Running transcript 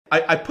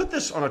I put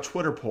this on a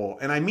Twitter poll,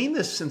 and I mean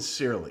this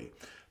sincerely,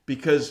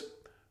 because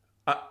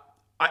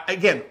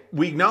again,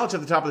 we acknowledge at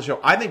the top of the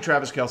show, I think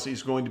Travis Kelce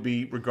is going to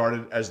be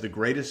regarded as the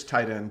greatest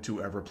tight end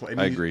to ever play.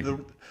 I agree.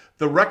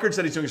 The records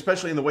that he's doing,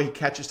 especially in the way he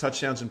catches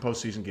touchdowns in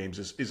postseason games,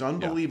 is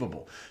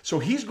unbelievable. Yeah. So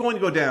he's going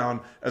to go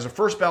down as a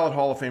first ballot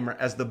Hall of Famer,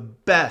 as the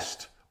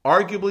best,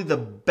 arguably the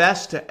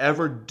best to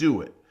ever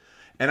do it.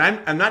 And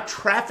I'm not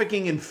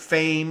trafficking in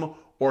fame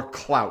or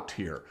clout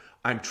here.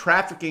 I'm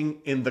trafficking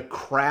in the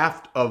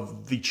craft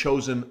of the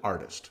chosen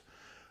artist.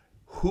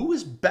 Who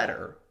is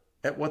better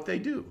at what they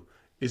do?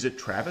 Is it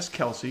Travis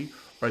Kelce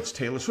or it's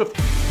Taylor Swift?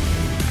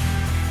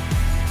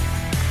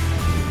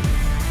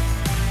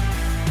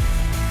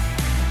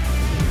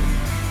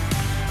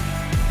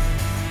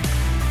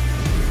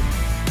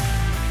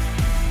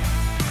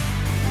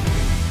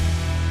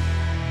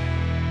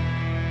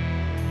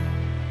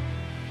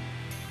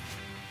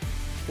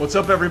 What's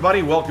up,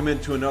 everybody? Welcome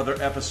into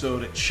another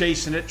episode of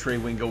Chasin It. Trey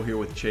Wingo here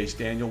with Chase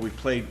Daniel. We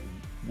played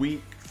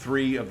week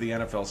 3 of the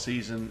NFL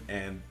season,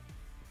 and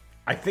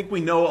I think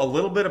we know a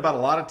little bit about a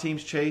lot of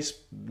teams, Chase.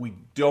 We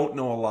don't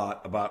know a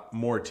lot about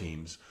more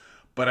teams.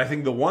 But I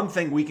think the one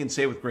thing we can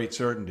say with great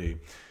certainty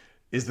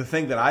is the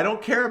thing that I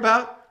don't care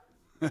about,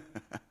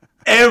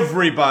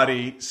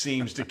 everybody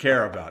seems to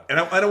care about.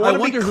 And I want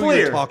to be clear. Who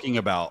you're talking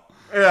about.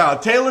 Yeah,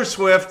 Taylor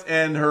Swift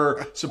and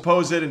her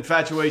supposed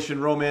infatuation,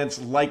 romance,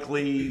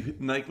 likely,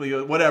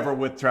 whatever,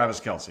 with Travis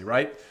Kelce,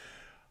 right?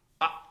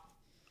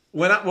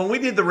 When we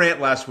did the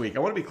rant last week, I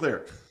want to be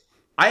clear.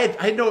 I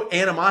had no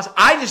animosity.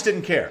 I just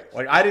didn't care.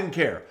 I didn't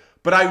care.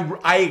 But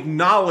I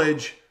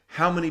acknowledge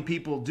how many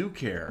people do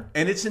care,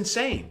 and it's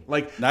insane.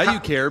 Now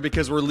you care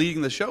because we're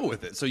leading the show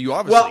with it, so you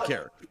obviously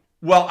care.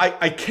 Well,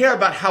 I care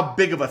about how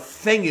big of a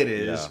thing it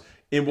is. Yeah.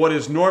 In what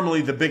is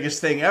normally the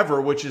biggest thing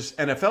ever, which is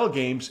NFL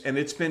games, and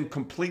it's been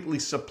completely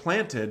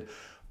supplanted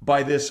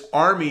by this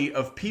army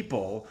of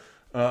people,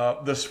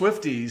 the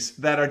Swifties,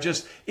 that are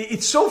just...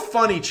 It's so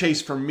funny,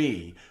 Chase, for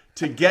me,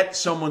 to get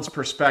someone's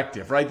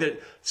perspective, right?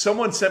 That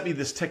someone sent me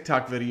this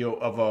TikTok video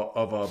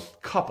of a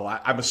couple.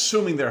 I'm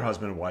assuming they're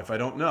husband and wife. I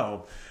don't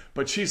know.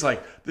 But she's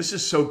like, this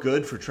is so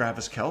good for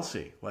Travis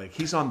Kelce.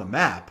 He's on the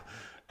map.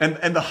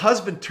 And the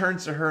husband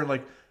turns to her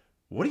and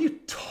what are you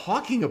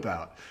talking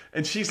about?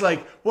 And she's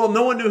like, well,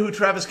 no one knew who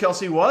Travis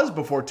Kelce was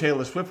before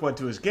Taylor Swift went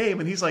to his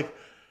game. And he's like,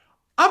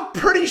 I'm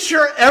pretty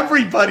sure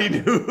everybody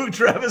knew who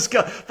Travis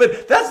Kelce.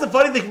 But that's the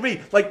funny thing for me.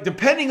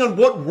 Depending on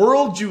what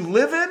world you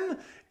live in,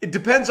 it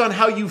depends on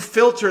how you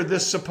filter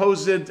this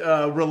supposed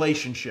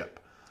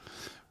relationship.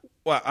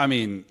 Well,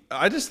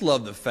 I just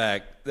love the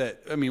fact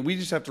that, we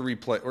just have to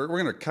replay. We're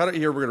going to cut it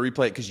here. We're going to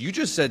replay it because you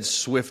just said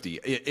Swiftie.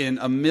 In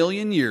a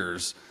million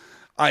years,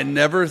 I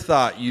never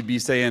thought you'd be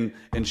saying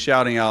and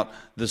shouting out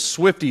the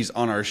Swifties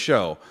on our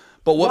show.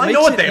 But what I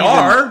know what they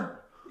are.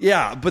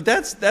 Yeah, but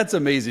that's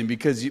amazing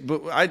because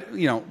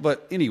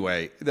but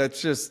anyway,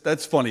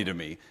 that's funny to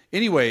me.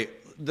 Anyway,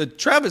 the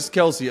Travis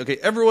Kelce, okay,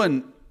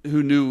 everyone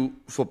who knew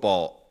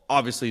football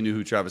obviously knew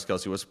who Travis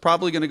Kelce was.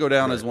 Probably going to go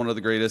down as one of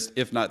the greatest,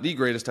 if not the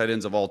greatest tight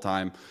ends of all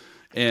time.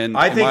 And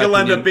I think he'll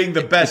end up being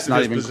the best in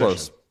his position.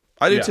 Close.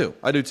 I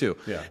do too.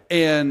 Yeah.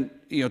 And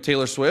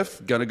Taylor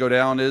Swift going to go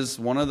down as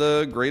one of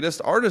the greatest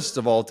artists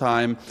of all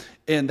time,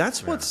 and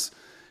that's what's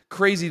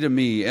crazy to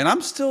me. And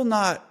I'm still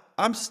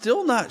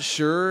not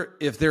sure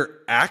if they're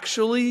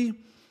actually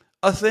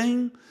a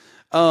thing.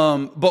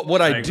 But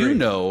what I do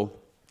know,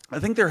 I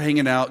think they're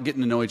hanging out,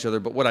 getting to know each other.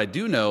 But what I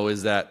do know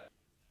is that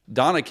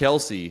Donna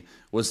Kelce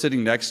was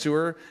sitting next to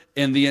her,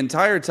 and the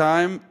entire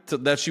time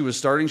that she was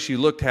starting, she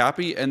looked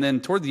happy. And then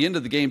toward the end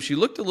of the game, she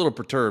looked a little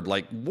perturbed.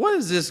 What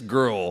is this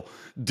girl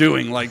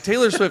doing?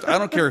 Taylor Swift, I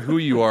don't care who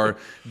you are.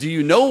 Do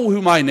you know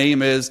who my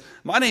name is?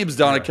 My name's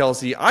Donna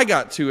Kelce. I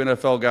got 2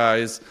 NFL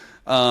guys.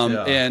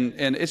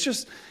 And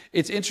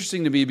it's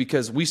interesting to me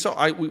because we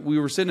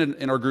were sending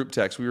in our group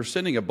text, we were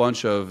sending a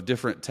bunch of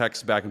different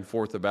texts back and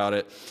forth about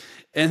it.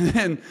 And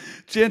then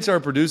Chance,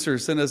 our producer,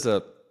 sent us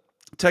a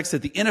text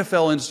that the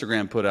NFL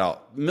Instagram put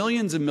out,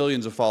 millions and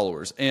millions of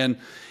followers. And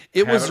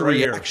it was a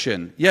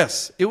reaction.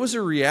 Yes, it was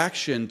a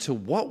reaction to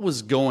what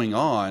was going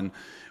on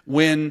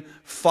when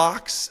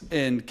Fox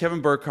and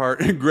Kevin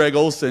Burkhardt and Greg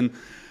Olsen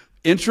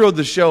introed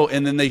the show,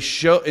 and then they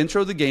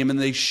introed the game, and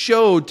they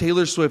showed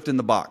Taylor Swift in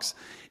the box.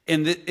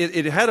 And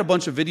it had a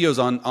bunch of videos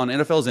on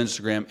NFL's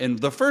Instagram. And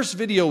the first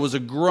video was a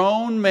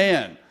grown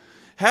man,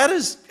 had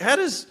his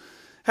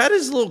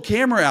little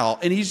camera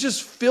out, and he's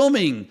just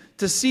filming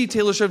to see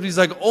Taylor Swift. He's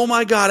like, oh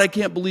my God, I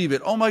can't believe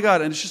it. Oh my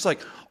God. And it's just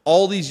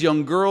all these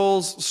young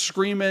girls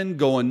screaming,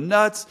 going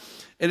nuts.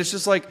 And it's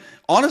just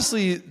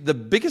honestly, the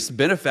biggest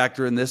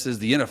benefactor in this is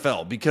the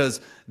NFL,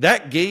 because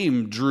that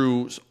game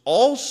drew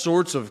all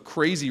sorts of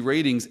crazy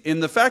ratings.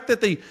 And the fact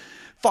that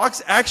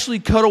Fox actually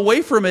cut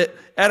away from it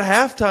at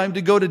halftime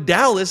to go to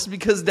Dallas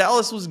because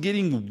Dallas was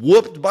getting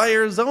whooped by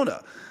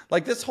Arizona.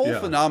 This whole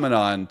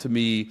phenomenon to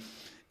me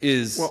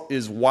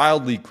is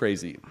wildly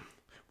crazy.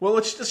 Well,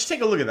 let's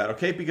take a look at that,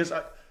 okay? Because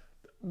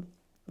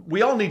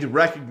we all need to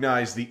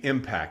recognize the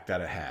impact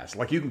that it has.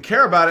 You can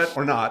care about it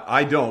or not.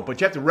 I don't, but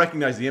you have to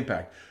recognize the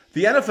impact.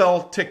 The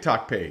NFL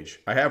TikTok page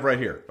I have right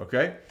here,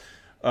 okay?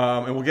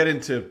 And we'll get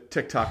into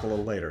TikTok a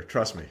little later.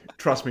 Trust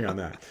me on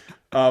that.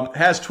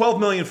 Has 12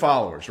 million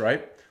followers,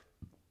 right?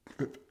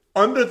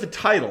 Under the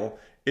title,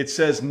 it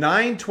says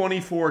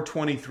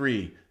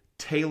 9/24/23,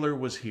 Taylor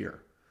was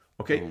here.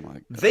 Okay? Oh my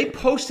God. They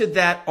posted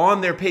that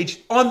on their page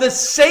on the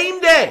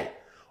same day.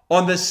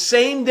 On the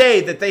same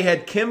day that they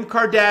had Kim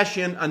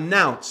Kardashian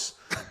announce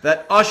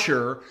that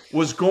Usher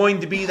was going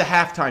to be the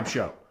halftime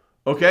show.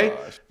 Okay?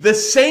 Gosh. The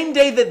same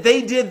day that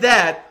they did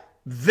that,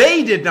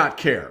 they did not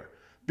care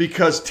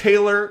because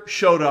Taylor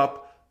showed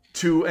up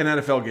to an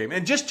NFL game.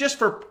 And just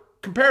for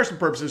comparison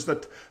purposes,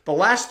 the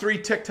last 3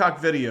 TikTok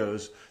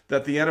videos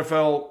that the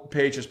NFL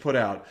page has put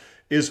out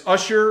is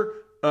Usher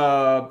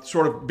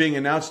sort of being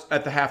announced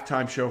at the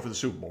halftime show for the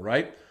Super Bowl,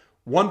 right?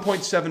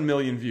 1.7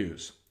 million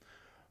views.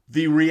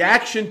 The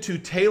reaction to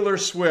Taylor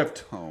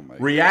Swift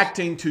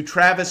reacting to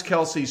Travis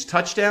Kelce's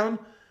touchdown,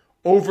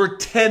 over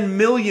 10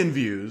 million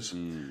views.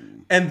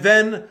 And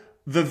then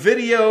the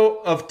video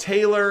of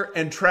Taylor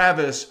and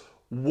Travis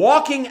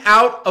walking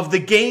out of the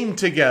game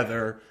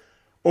together,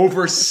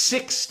 over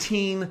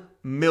 16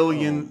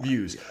 million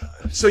views.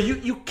 So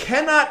you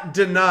cannot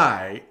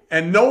deny,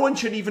 and no one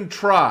should even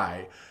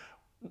try,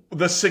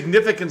 the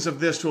significance of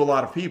this to a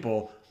lot of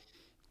people.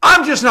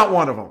 I'm just not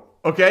one of them,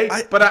 okay?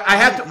 But I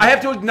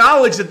have to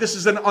acknowledge that this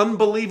is an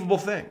unbelievable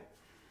thing.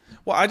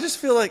 Well, I just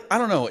feel like, I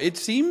don't know, it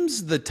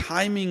seems the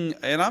timing,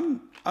 and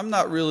I'm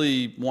not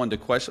really one to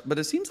question, but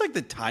it seems like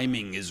the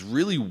timing is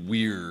really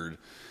weird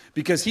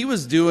because he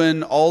was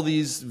doing all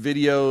these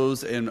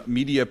videos and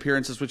media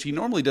appearances, which he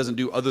normally doesn't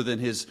do other than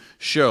his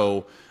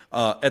show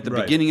at the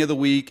beginning of the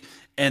week.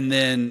 And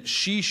then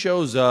she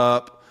shows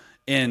up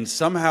and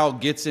somehow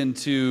gets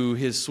into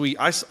his suite.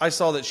 I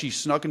saw that she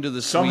snuck into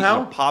the suite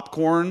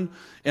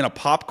in a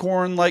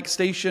popcorn like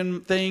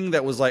station thing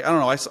that was like, I don't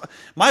know. I saw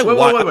my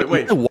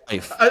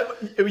wife.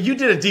 You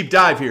did a deep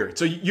dive here,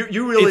 so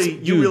you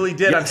really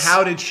did. Yes. On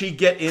how did she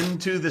get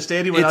into the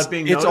stadium without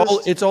being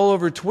noticed? It's all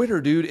over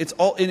Twitter, dude. It's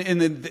all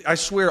and I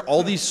swear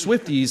all these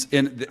Swifties,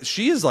 and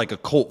she is like a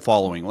cult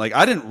following. Like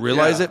I didn't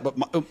realize it,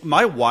 but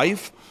my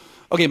wife.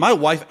 Okay, my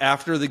wife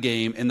after the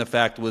game, and the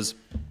fact was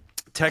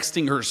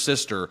texting her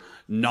sister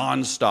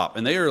nonstop,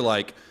 and they are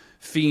like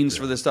fiends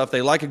for this stuff.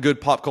 They like a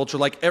good pop culture.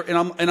 Like, and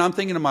I'm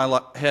thinking in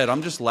my head,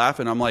 I'm just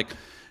laughing. I'm like,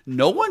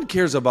 no one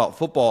cares about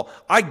football.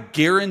 I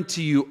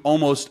guarantee you,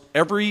 almost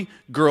every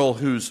girl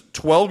who's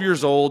 12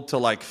 years old to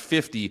like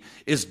 50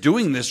 is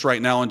doing this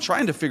right now and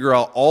trying to figure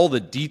out all the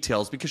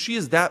details because she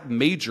is that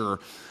major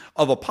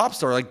of a pop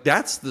star. Like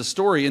that's the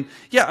story. And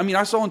yeah, I mean,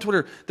 I saw on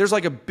Twitter, there's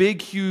like a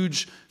big,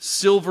 huge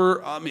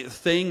silver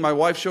thing. My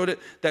wife showed it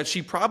that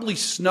she probably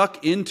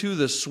snuck into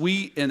the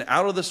suite and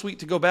out of the suite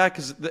to go back.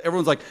 Cause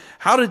everyone's like,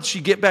 how did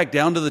she get back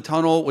down to the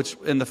tunnel, which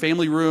in the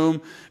family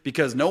room,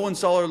 because no one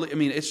saw her. I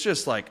mean, it's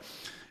just like,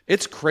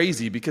 it's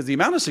crazy because the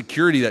amount of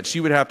security that she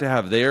would have to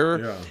have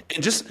there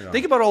and just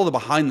think about all the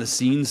behind the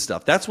scenes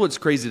stuff. That's what's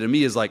crazy to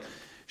me is like,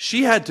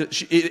 she had to.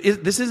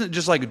 This isn't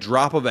just like a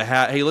drop of a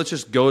hat. Hey, let's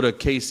just go to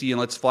KC and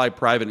let's fly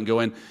private and go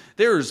in.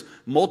 There's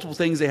multiple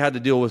things they had to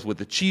deal with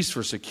the Chiefs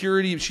for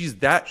security. She's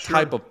that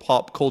type of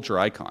pop culture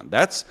icon.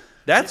 That's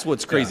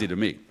what's crazy to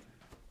me.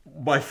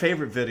 My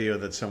favorite video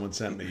that someone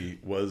sent me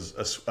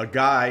was a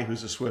guy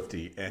who's a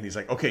Swiftie, and he's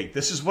like, "Okay,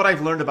 this is what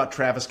I've learned about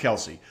Travis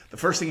Kelce." The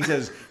first thing he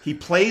says, he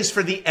plays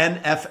for the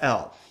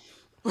NFL.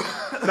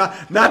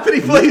 Not that he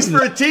plays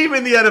for a team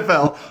in the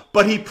NFL,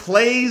 but he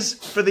plays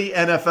for the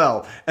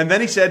NFL. And then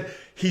he said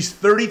he's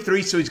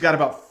 33, so he's got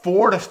about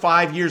 4 to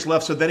 5 years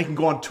left, so then he can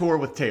go on tour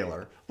with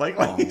Taylor.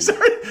 He's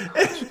already,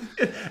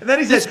 and then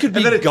he says, "This could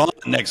be gone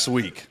next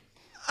week."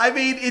 I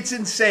mean, it's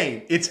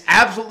insane. It's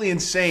absolutely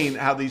insane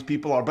how these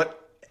people are.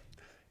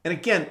 And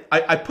again,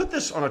 I put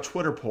this on a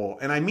Twitter poll,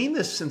 and I mean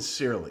this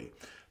sincerely,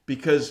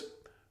 because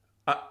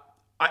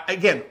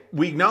again,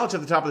 we acknowledge at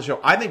the top of the show,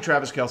 I think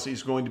Travis Kelce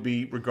is going to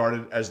be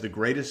regarded as the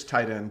greatest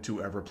tight end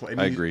to ever play.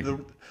 I agree.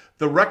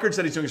 The records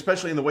that he's doing,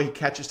 especially in the way he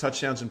catches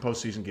touchdowns in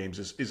postseason games,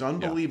 is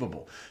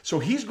unbelievable. Yeah. So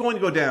he's going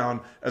to go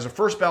down as a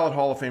first ballot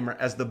Hall of Famer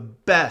as the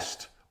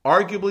best,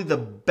 arguably the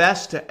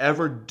best to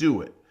ever do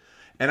it.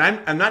 And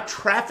I'm not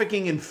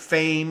trafficking in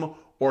fame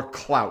or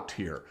clout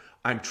here.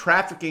 I'm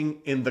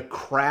trafficking in the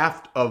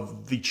craft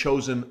of the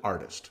chosen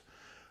artist.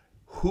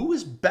 Who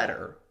is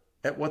better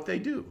at what they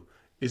do?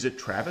 Is it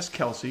Travis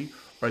Kelce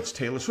or it's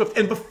Taylor Swift?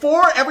 And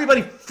before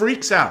everybody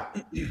freaks out,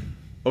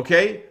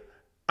 okay,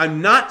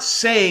 I'm not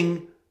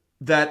saying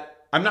that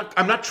I'm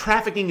not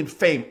trafficking in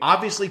fame.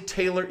 Obviously,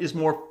 Taylor is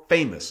more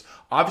famous.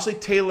 Obviously,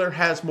 Taylor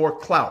has more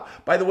clout.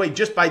 By the way,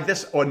 just by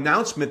this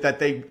announcement that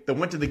they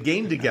went to the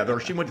game together, or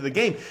she went to the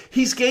game,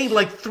 he's gained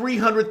like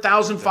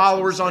 300,000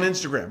 followers on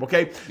Instagram,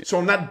 okay? So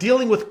I'm not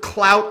dealing with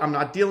clout. I'm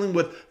not dealing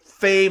with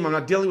fame. I'm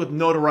not dealing with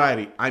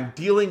notoriety. I'm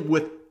dealing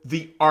with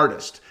the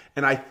artist.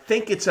 And I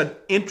think it's an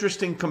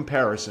interesting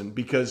comparison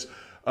because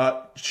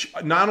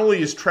Not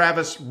only is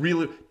Travis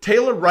really,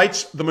 Taylor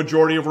writes the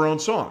majority of her own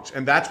songs,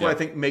 and that's what I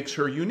think makes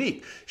her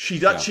unique.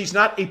 She's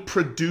not a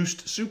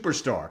produced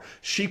superstar.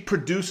 She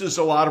produces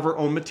a lot of her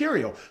own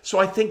material. So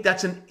I think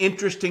that's an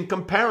interesting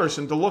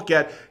comparison to look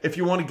at if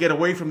you want to get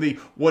away from the,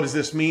 what does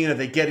this mean? Are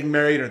they getting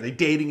married? Are they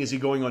dating? Is he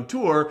going on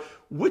tour?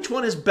 Which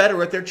one is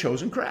better at their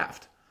chosen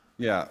craft?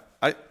 Yeah.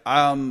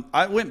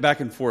 I went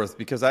back and forth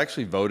because I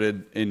actually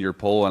voted in your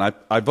poll, and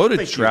I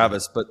voted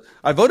Travis, but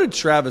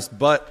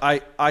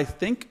I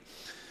think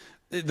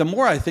the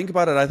more I think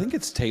about it, I think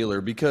it's Taylor,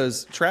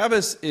 because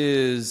Travis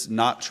is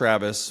not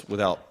Travis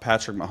without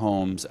Patrick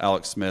Mahomes,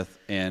 Alex Smith,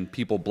 and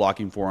people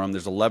blocking for him.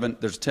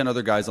 There's 10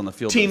 other guys on the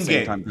field team at the same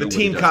game, time. the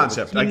team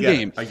concept. I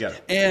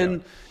get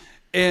it.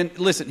 And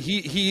listen,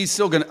 he's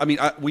still going to, I mean,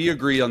 we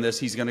agree on this.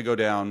 He's going to go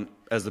down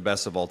as the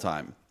best of all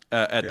time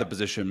at the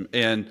position.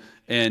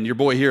 And your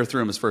boy here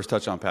threw him his first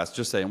touchdown pass.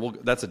 Just saying, well,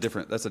 that's a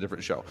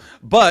different show.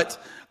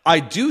 But I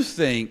do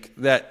think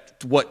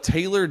that what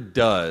Taylor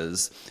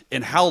does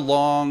and how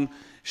long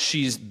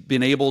she's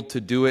been able to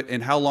do it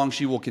and how long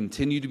she will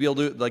continue to be able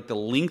to do it, like the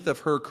length of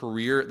her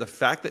career, the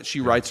fact that she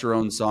writes her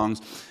own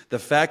songs, the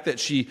fact that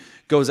she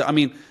goes, I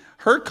mean,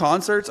 her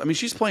concerts, I mean,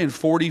 she's playing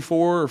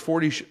 44 or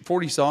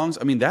 40 songs.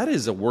 I mean, that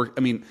is a work.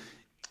 I mean,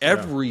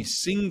 every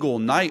single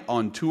night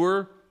on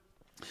tour.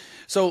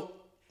 So,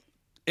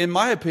 in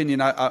my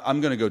opinion,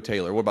 I'm going to go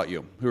Taylor. What about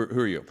you? Who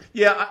are you?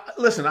 Yeah,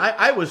 listen,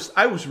 I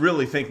was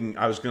really thinking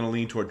I was going to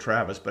lean toward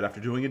Travis, but after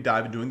doing a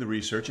dive and doing the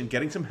research and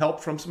getting some help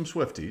from some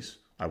Swifties,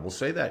 I will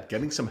say that,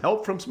 getting some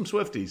help from some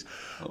Swifties,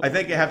 I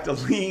think I have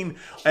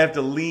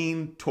to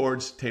lean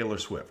towards Taylor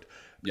Swift.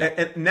 Yeah.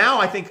 And now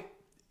I think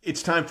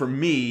it's time for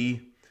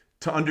me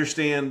to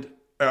understand,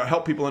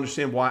 help people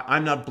understand why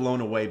I'm not blown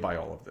away by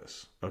all of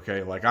this.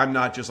 Okay, like I'm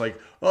not just like,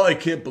 oh, I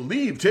can't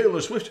believe Taylor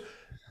Swift.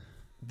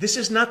 This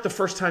is not the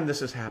first time this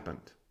has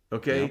happened,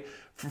 okay?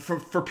 Yep.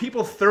 For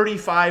people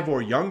 35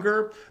 or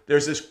younger,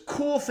 there's this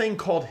cool thing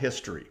called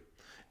history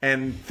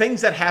and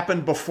things that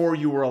happened before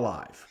you were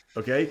alive,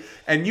 okay?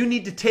 And you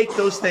need to take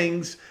those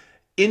things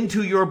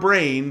into your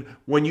brain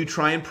when you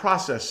try and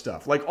process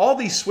stuff. Like all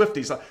these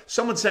Swifties, like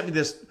someone sent me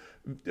this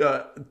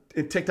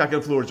TikTok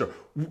influencer,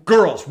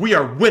 girls, we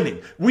are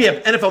winning. We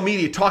have NFL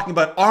media talking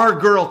about our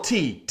girl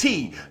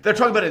T. They're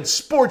talking about it in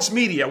sports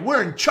media.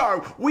 We're in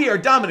charge. We are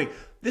dominating.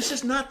 This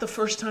is not the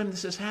first time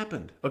this has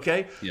happened,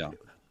 okay? Yeah.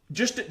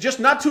 Just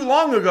not too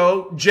long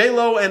ago,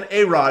 J-Lo and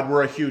A-Rod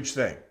were a huge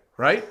thing,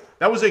 right?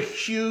 That was a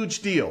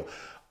huge deal.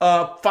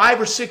 5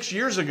 or 6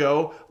 years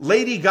ago,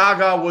 Lady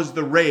Gaga was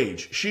the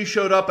rage. She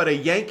showed up at a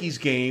Yankees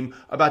game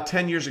about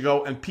 10 years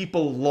ago, and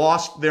people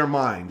lost their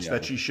minds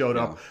that she showed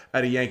up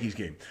at a Yankees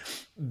game.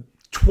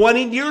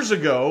 20 years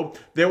ago,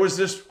 there was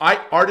this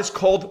artist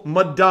called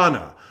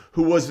Madonna,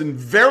 who was in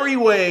every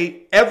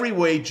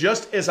way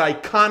just as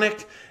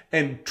iconic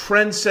and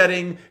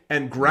trend-setting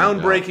and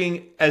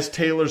groundbreaking as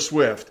Taylor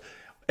Swift.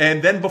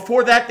 And then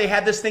before that, they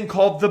had this thing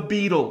called the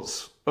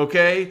Beatles,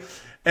 okay?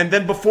 And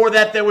then before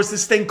that, there was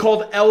this thing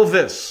called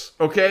Elvis,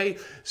 okay?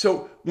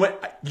 So when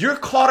you're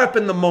caught up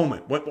in the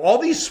moment, when all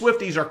these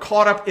Swifties are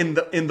caught up in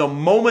the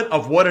moment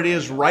of what it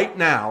is right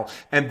now,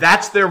 and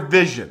that's their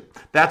vision.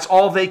 That's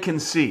all they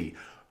can see.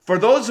 For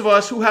those of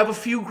us who have a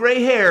few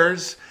gray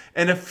hairs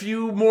and a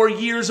few more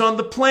years on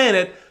the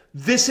planet,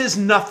 this is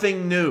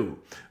nothing new.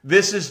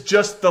 This is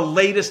just the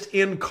latest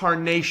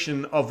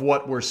incarnation of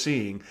what we're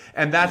seeing.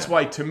 And that's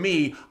why, to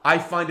me, I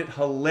find it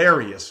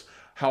hilarious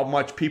how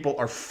much people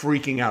are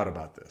freaking out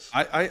about this.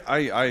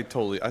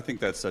 I think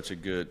that's such a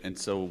good and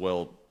so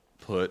well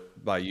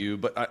put by you.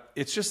 But I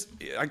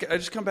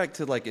just come back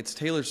to, like, it's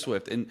Taylor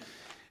Swift. And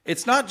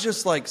it's not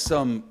just like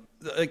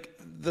the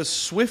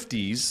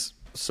Swifties,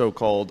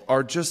 so-called,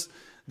 are just,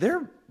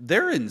 they're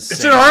insane.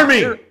 It's an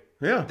army.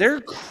 They're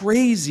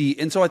crazy.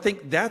 And so I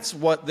think that's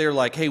what they're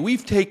like, hey,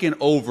 we've taken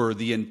over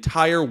the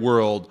entire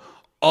world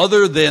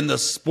other than the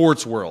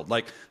sports world.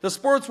 Like, the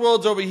sports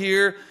world's over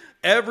here.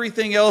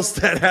 Everything else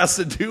that has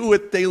to do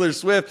with Taylor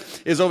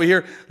Swift is over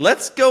here.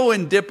 Let's go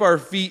and dip our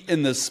feet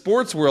in the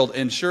sports world.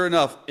 And sure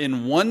enough,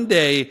 in one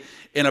day,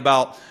 in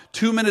about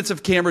 2 minutes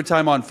of camera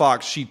time on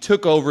Fox, she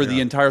took over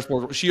the entire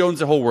sports world. She owns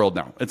the whole world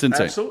now. It's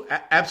insane.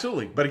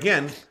 Absolutely. But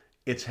again,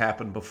 it's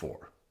happened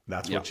before.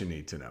 That's what you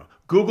need to know.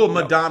 Google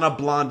Madonna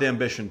Blonde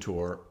Ambition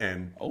Tour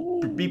and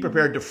be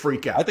prepared to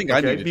freak out. I think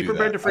I need to be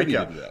prepared to freak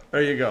out.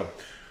 There you go.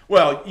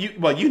 Well,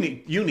 you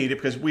need it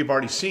because we've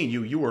already seen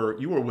you. You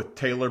were with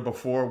Taylor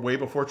way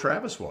before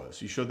Travis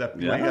was. You showed that.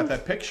 You got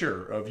that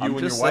picture of you and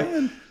your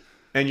wife.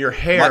 And your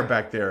hair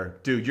back there,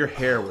 dude, your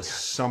hair was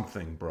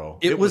something, bro.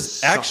 It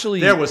was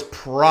actually... There was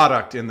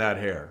product in that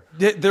hair.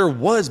 There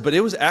was, but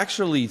it was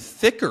actually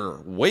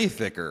thicker, way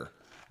thicker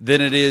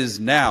than it is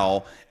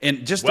now.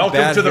 And just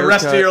welcome to the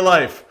rest of your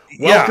life.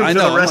 Welcome to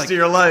the rest of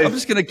your life. I'm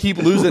just going to keep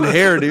losing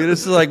hair, dude.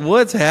 It's like,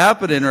 what's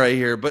happening right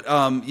here? But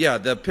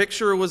the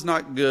picture was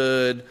not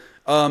good.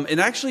 And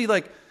actually,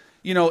 like,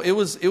 you know,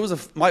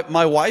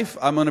 my wife,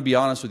 I'm going to be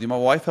honest with you, my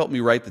wife helped me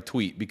write the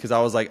tweet because I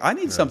was like, I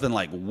need something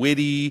like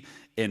witty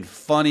and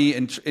funny.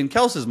 And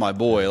Kelce is my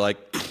boy.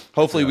 Like,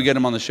 hopefully we get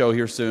him on the show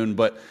here soon.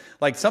 But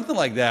Like something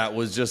like that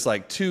was just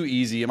like too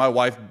easy. And my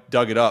wife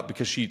dug it up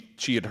because she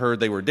had heard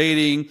they were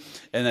dating,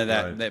 and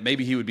then that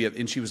maybe he would be.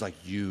 And she was like,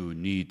 "You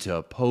need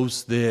to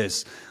post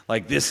this.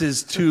 Like this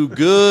is too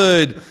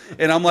good."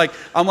 And I'm like,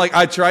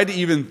 I tried to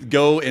even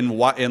go and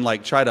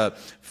like try to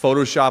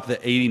Photoshop the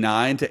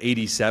 89 to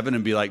 87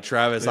 and be like,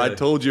 Travis, I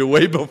told you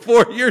way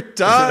before your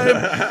time.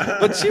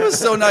 But she was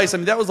so nice. I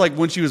mean, that was like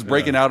when she was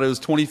breaking out. It was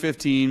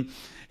 2015,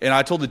 and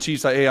I told the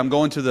Chiefs, like, hey, I'm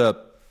going to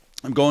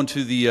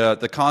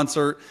the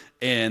concert,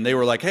 and they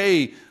were like,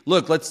 hey,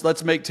 look,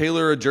 let's make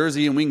Taylor a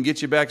jersey and we can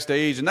get you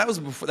backstage. And that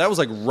was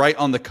like right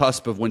on the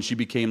cusp of when she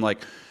became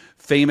like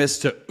famous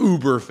to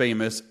uber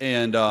famous.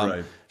 And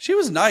she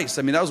was nice.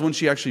 I mean, that was when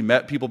she actually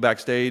met people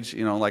backstage.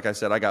 You know, like I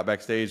said, I got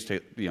backstage,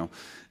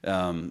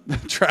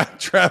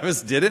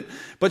 Travis didn't,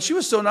 but she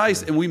was so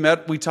nice. And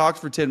we talked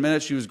for 10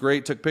 minutes. She was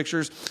great, took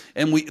pictures.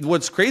 And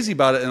what's crazy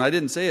about it, and I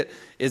didn't say it,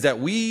 is that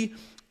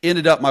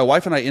my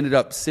wife and I ended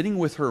up sitting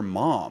with her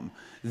mom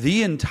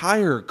the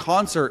entire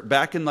concert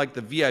back in like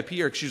the VIP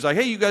area. She was like,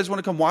 hey, you guys want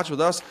to come watch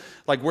with us?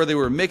 Like where they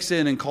were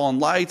mixing and calling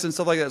lights and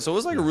stuff like that. So it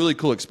was like a really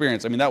cool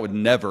experience. I mean, that would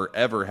never,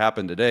 ever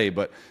happen today,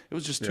 but it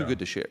was just too good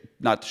to share,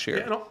 not to share.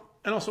 Yeah,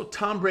 and also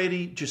Tom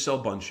Brady,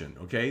 Gisele Bundchen,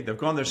 okay? They've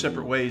gone their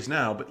separate ways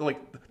now, but like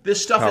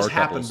this stuff has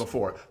happened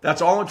before.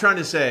 That's all I'm trying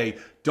to say.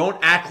 Don't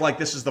act like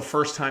this is the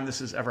first time this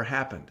has ever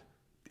happened.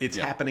 It's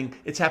happening.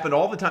 It's happened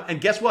all the time.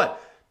 And guess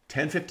what?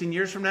 10, 15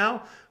 years from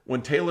now,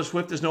 when Taylor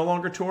Swift is no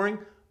longer touring,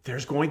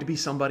 there's going to be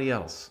somebody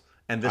else.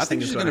 And this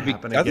thing is going to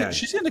happen again. I think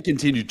she's going to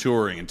continue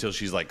touring until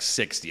she's like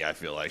 60, I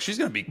feel like. She's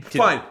going to be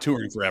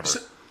touring forever.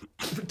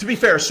 To be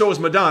fair, so is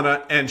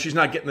Madonna, and she's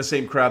not getting the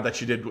same crowd that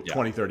she did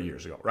 20, 30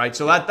 years ago, right?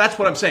 So that's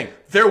what I'm saying.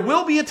 There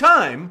will be a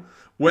time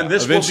when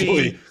this will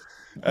be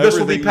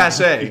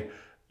passé.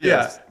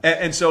 Yes. Yeah.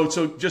 And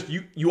so just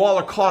you all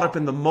are caught up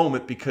in the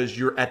moment because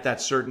you're at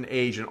that certain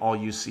age and all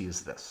you see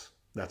is this.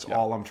 That's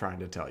all I'm trying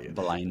to tell you.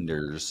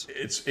 Blinders.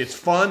 It's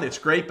fun, it's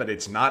great, but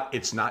it's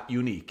not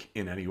unique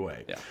in any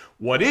way. Yeah.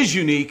 What is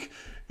unique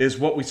is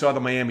what we saw the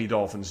Miami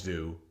Dolphins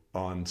do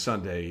on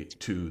Sunday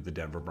to the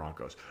Denver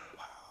Broncos.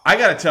 Wow. I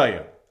got to tell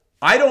you,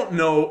 I don't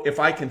know if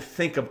I can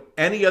think of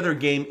any other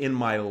game in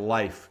my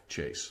life,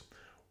 Chase,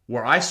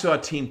 where I saw a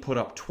team put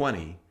up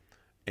 20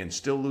 and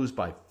still lose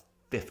by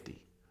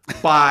 50.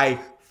 By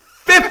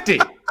 50!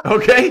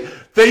 Okay?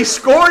 They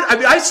scored. I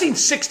mean, I've seen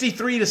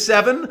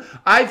 63-7.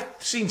 I've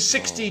seen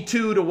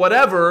 62 to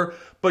whatever.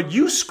 But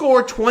you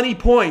score 20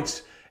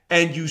 points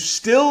and you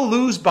still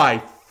lose by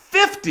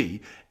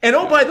 50. And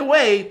oh, by the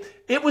way,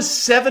 it was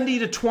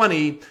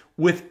 70-20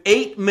 with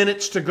 8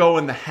 minutes to go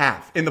in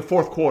the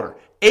fourth quarter.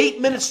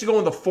 8 minutes to go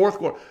in the fourth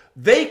quarter.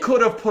 They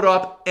could have put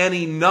up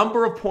any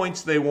number of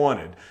points they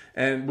wanted.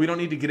 And we don't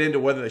need to get into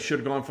whether they should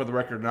have gone for the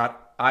record or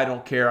not. I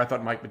don't care. I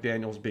thought Mike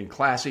McDaniel was being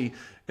classy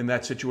in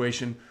that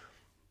situation.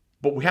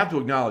 But we have to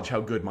acknowledge how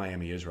good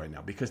Miami is right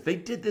now because they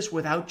did this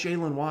without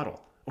Jalen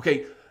Waddle.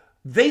 Okay,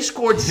 they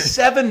scored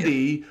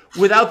 70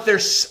 without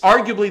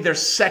arguably their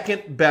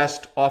second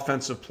best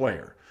offensive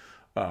player.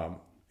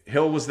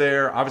 Hill was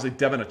there. Obviously,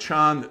 Devin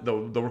Achane,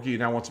 the rookie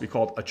now wants to be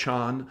called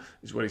Achane,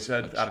 is what he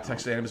said, out of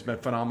Texas A&M, has been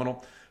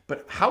phenomenal.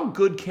 But how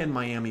good can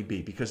Miami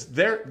be? Because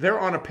they're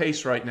on a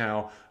pace right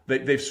now.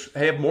 They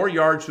have more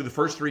yards through the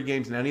first 3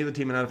 games than any other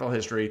team in NFL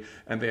history,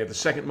 and they have the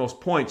second most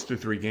points through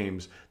 3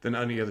 games than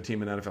any other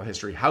team in NFL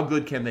history. How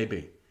good can they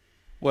be?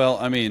 Well,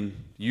 I mean,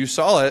 you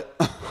saw it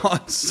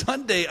on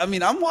Sunday. I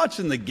mean, I'm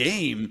watching the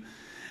game,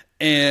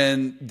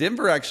 and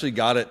Denver actually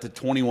got it to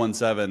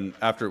 21-7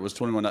 after it was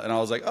 21, and I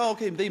was like, oh,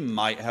 okay, they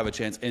might have a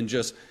chance. And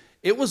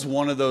it was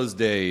one of those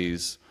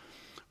days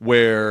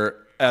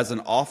where, as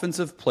an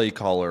offensive play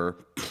caller,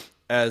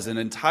 as an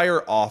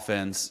entire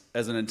offense,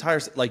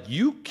 like,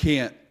 you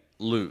can't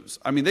lose.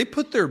 I mean, they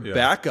put their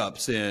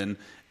backups in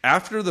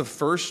after the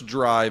first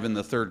drive in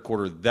the third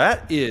quarter.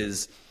 That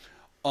is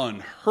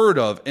unheard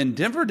of. And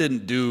Denver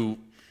didn't do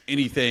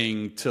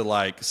anything to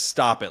like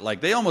stop it.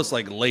 Like they almost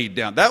like laid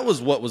down. That was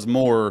what was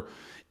more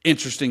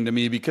interesting to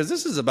me because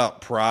this is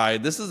about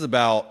pride. This is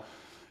about,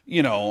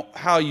 you know,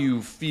 how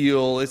you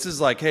feel. This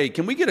is like, hey,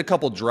 can we get a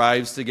couple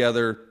drives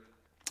together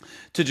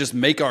to just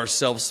make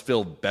ourselves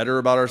feel better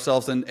about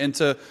ourselves? And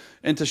to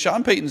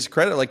Sean Payton's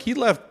credit, like he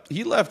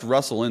left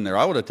Russell in there.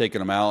 I would have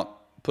taken him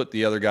out, put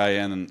the other guy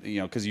in, and you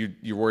know, because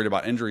you're worried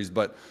about injuries.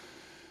 But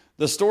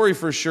the story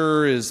for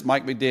sure is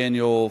Mike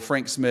McDaniel,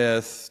 Frank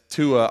Smith,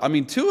 Tua. I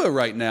mean, Tua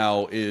right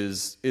now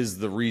is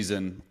the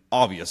reason,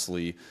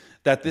 obviously,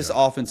 that this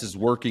offense is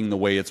working the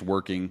way it's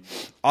working.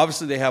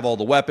 Obviously, they have all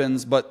the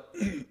weapons, but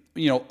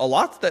you know, a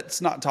lot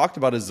that's not talked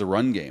about is the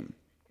run game.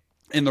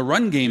 And the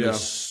run game is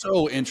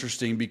so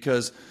interesting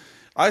because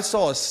I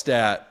saw a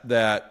stat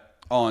that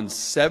on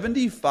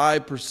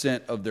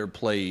 75% of their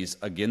plays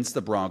against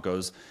the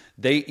Broncos,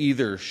 they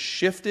either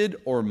shifted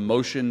or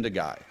motioned a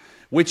guy,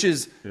 which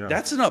is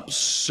that's an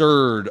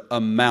absurd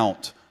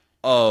amount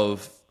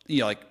of, you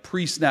know, like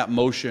pre-snap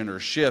motion or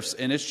shifts.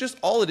 And it's just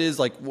all it is.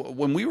 Like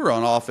when we were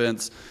on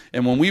offense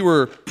and when we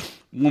were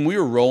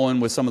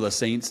rolling with some of the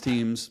Saints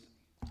teams,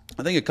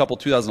 I think a couple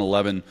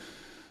 2011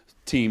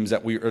 teams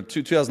that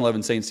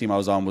 2011 Saints team I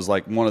was on was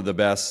like one of the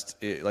best,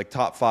 like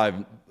top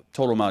 5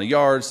 total amount of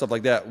yards, stuff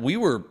like that. We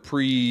were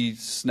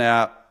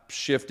pre-snap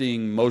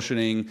shifting,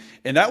 motioning,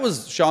 and that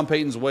was Sean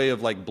Payton's way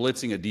of like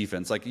blitzing a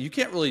defense. Like you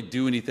can't really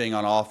do anything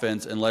on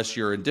offense unless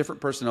you're in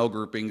different personnel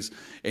groupings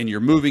and you're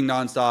moving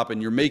nonstop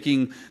and you're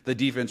making the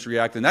defense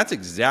react. And that's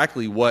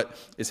exactly what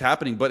is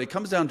happening. But it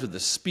comes down to the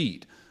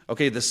speed.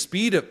 Okay, the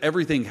speed of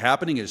everything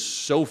happening is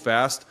so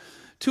fast.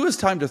 Tua's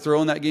time to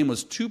throw in that game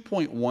was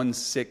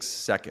 2.16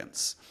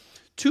 seconds.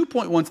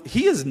 2.1.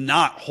 He is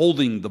not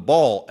holding the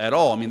ball at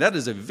all. I mean, that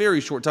is a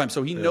very short time.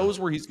 So he knows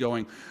where he's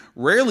going.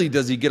 Rarely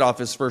does he get off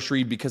his first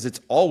read because it's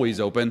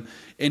always open.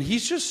 And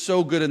he's just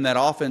so good in that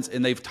offense.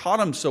 And they've taught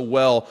him so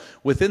well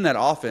within that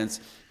offense.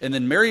 And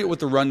then marry it with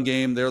the run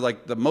game. They're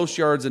like the most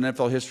yards in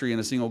NFL history in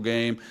a single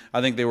game.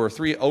 I think they were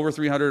over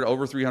 300,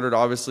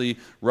 obviously,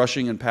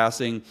 rushing and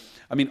passing.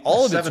 I mean,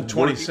 all of it's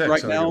working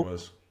right now.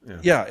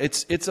 Yeah,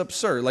 it's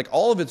absurd. Like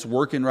all of it's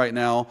working right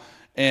now.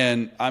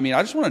 And I mean,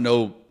 I just want to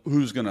know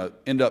who's going to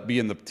end up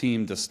being the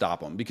team to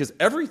stop them, because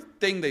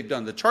everything they've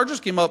done, the Chargers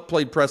came up,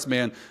 played press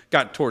man,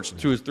 got torched,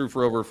 threw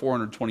for over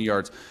 420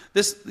 yards.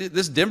 This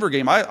Denver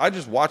game, I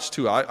just watched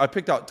too. I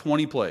picked out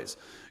 20 plays,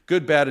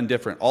 good, bad, and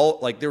different. All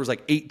like there was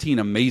like 18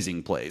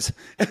 amazing plays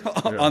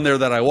on there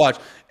that I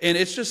watched, and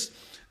it's just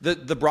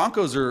the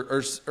Broncos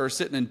are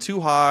sitting in too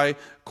high,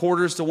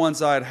 quarters to one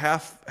side,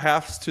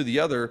 halves to the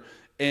other,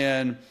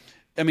 and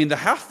I mean, the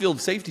half-field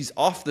safety's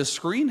off the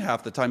screen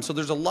half the time, so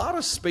there's a lot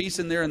of space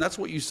in there, and that's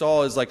what you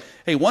saw is like,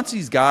 hey, once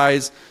these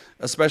guys,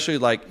 especially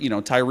like, you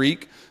know,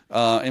 Tyreek,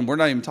 and we're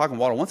not even talking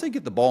Waddle, once they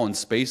get the ball in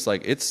space,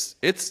 like it's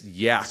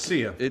yak.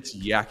 See ya. It's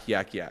yak.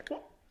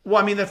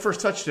 Well, I mean, that first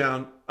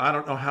touchdown, I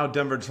don't know how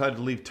Denver decided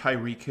to leave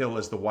Tyreek Hill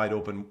as the wide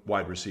open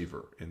wide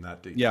receiver in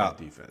that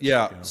defense.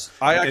 Yeah,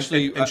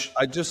 you know?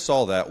 I just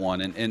saw that one,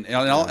 and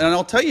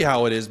I'll tell you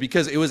how it is,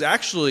 because it was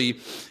actually,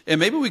 and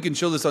maybe we can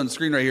show this on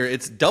screen right here.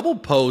 It's double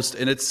post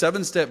and it's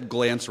 7-step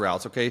glance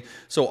routes. Okay,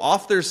 so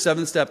off their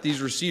 7-step,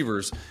 these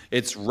receivers,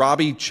 it's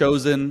Robbie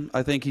Chasin.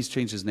 I think he's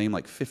changed his name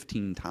like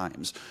 15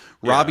 times.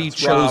 Robbie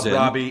Chasin,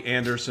 Robbie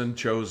Anderson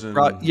Chasin.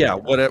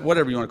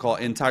 Whatever you want to call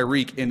it, and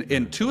Tyreek,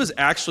 and Tua's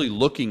actually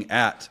looking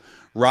at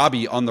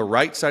Robbie on the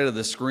right side of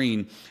the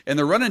screen, and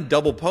they're running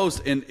double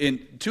post,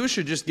 and Tua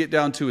should just get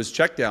down to his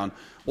check down.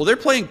 Well, they're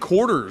playing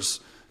quarters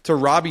to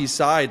Robbie's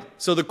side,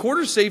 so the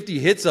quarter safety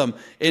hits him,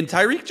 and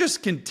Tyreek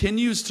just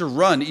continues to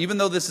run, even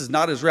though this is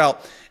not his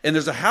route, and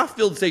there's a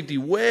half-field safety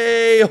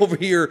way over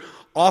here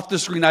off the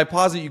screen. I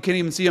pause it, you can't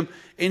even see him,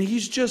 and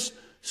he's just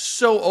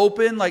so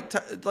open, like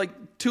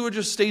Tua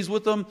just stays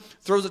with him,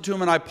 throws it to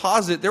him, and I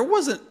pause it. There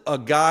wasn't a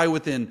guy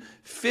within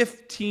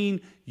 15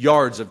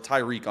 yards of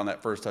Tyreek on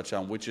that first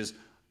touchdown, which is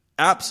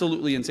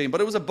absolutely insane. But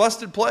it was a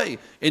busted play,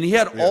 and he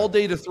had all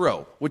day to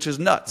throw, which is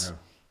nuts. Yeah.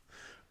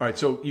 All right,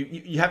 so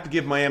you have to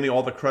give Miami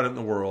all the credit in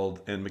the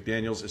world, and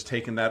McDaniels has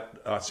taken that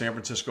San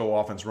Francisco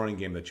offense running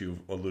game that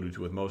you've alluded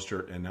to with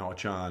Mostert and now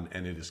Achan,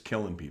 and it is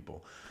killing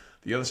people.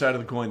 The other side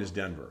of the coin is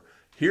Denver.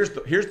 Here's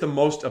the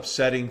most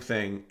upsetting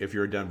thing if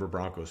you're a Denver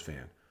Broncos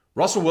fan.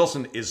 Russell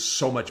Wilson is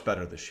so much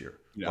better this year.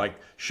 Yeah. Like,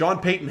 Sean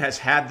Payton has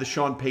had the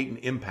Sean Payton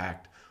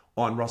impact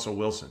on Russell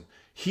Wilson.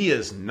 He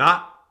is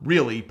not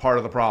really part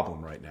of the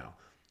problem right now.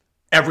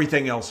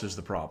 Everything else is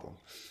the problem.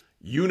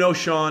 You know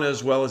Sean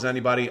as well as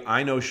anybody.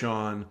 I know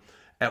Sean.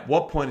 At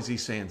what point is he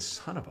saying,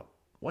 son of a,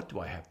 what do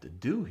I have to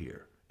do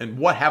here? And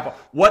what have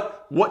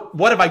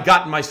I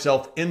gotten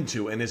myself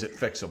into, and is it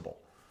fixable?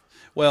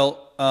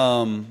 Well,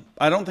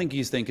 I don't think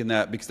he's thinking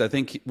that, because I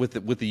think with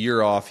the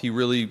year off, he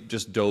really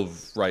just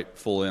dove right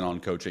full in on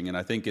coaching, and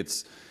I think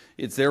it's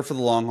there for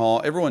the long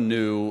haul. Everyone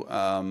knew,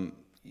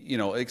 you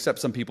know, except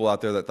some people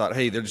out there that thought,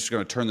 hey, they're just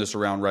going to turn this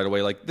around right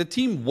away. Like, the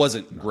team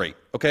wasn't great,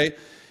 okay?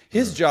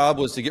 His job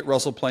was to get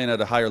Russell playing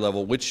at a higher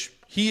level, which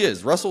he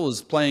is. Russell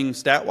is playing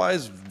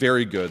stat-wise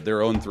very good. They're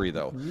 0-3,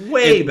 though.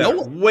 Way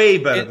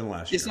better than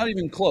last year. It's not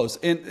even close.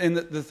 And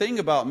the thing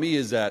about me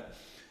is that,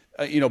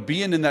 you know,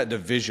 being in that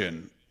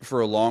division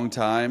for a long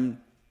time,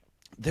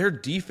 their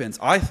defense,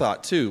 I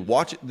thought too,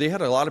 they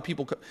had a lot of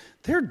people,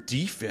 their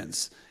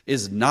defense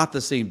is not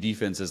the same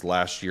defense as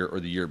last year or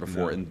the year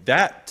before. No. And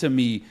that, to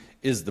me,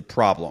 is the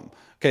problem.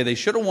 Okay, they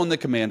should have won the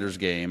Commanders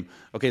game.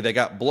 Okay, they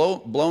got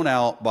blown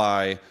out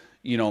by,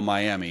 you know,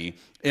 Miami.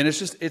 And it's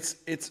just,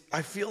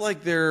 I feel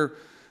like they're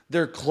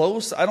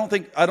close. I don't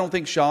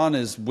think Sean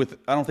is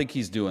I don't think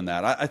he's doing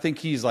that. I think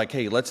he's like,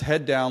 hey, let's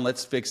head down,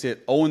 let's fix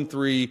it.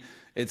 0-3,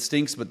 it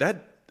stinks, but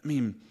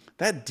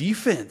that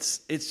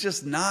defense,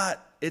 it's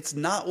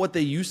not what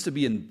they used to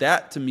be, and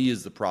that to me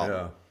is the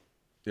problem.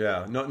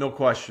 Yeah, no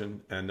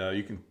question. And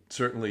you can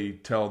certainly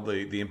tell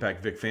the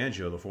impact Vic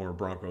Fangio, the former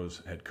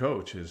Broncos head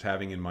coach, is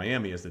having in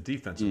Miami as the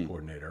defensive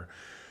coordinator.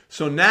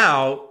 So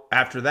now,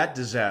 after that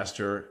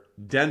disaster,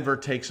 Denver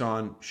takes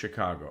on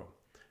Chicago.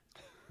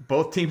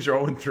 Both teams are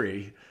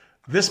 0-3.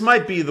 This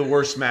might be the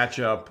worst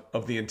matchup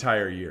of the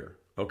entire year,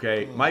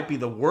 okay? Might be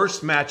the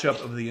worst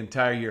matchup of the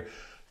entire year.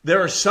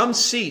 There are some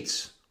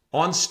seats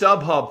on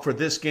StubHub for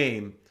this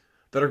game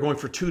that are going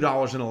for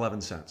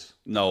 $2.11.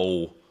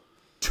 No.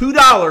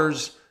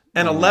 $2.11.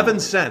 and 11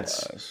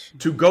 cents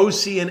to go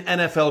see an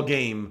NFL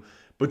game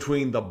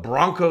between the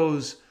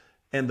Broncos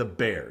and the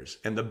Bears.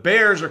 And the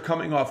Bears are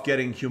coming off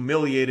getting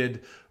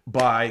humiliated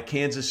by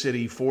Kansas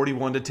City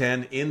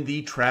 41-10 in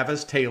the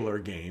Travis Taylor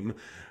game.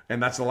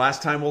 And that's the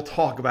last time we'll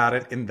talk about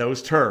it in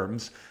those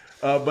terms.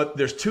 But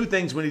there's two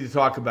things we need to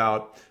talk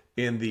about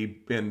in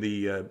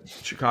the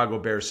Chicago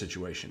Bears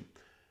situation.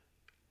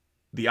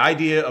 The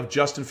idea of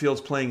Justin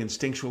Fields playing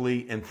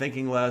instinctually and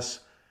thinking less,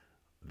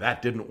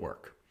 that didn't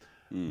work.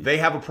 They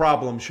have a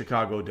problem,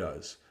 Chicago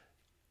does.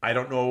 I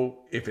don't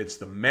know if it's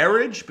the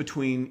marriage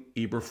between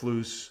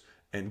Eberflus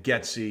and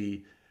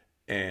Kelce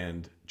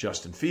and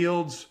Justin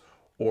Fields,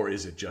 or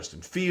is it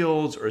Justin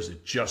Fields, or is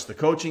it just the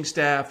coaching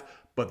staff?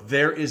 But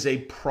there is a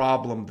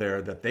problem there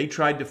that they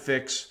tried to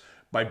fix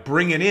by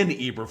bringing in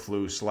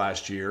Eberflus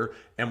last year,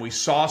 and we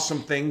saw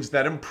some things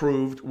that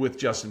improved with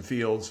Justin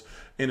Fields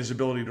in his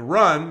ability to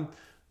run,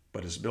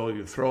 but his ability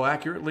to throw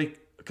accurately,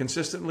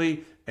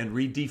 consistently, and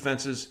read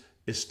defenses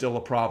is still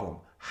a problem.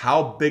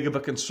 How big of a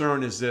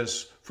concern is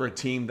this for a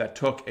team that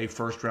took a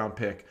first-round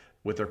pick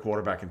with their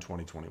quarterback in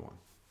 2021?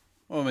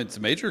 Well, it's a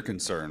major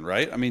concern,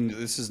 right? I mean,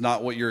 this is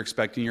not what you're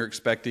expecting. You're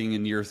expecting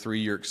in year three,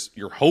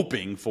 you're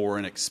hoping for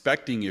and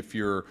expecting, if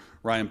you're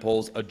Ryan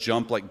Poles, a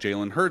jump like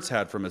Jalen Hurts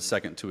had from his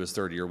second to his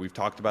third year. We've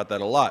talked about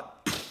that a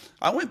lot.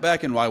 I went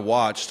back and I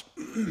watched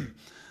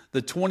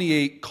the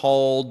 28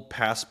 called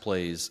pass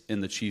plays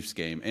in the Chiefs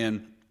game,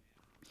 and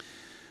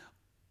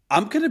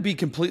I'm going to be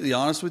completely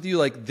honest with you.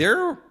 Like,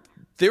 there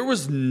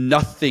was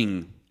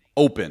nothing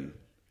open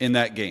in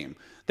that game.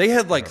 They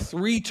had like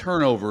 3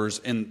 turnovers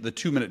in the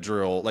 2-minute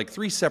drill, like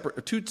two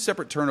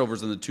separate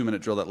turnovers in the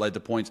 2-minute drill that led to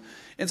points.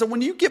 And so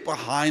when you get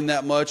behind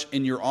that much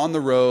and you're on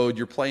the road,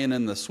 you're playing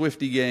in the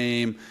Swifty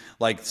game,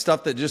 like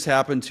stuff that just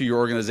happened to your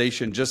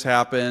organization just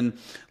happened,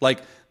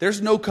 like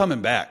there's no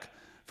coming back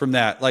from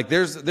that. Like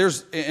there's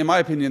in my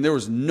opinion, there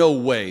was no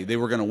way they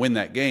were going to win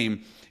that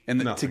game.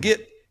 And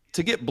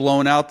to get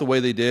blown out the way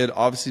they did,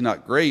 obviously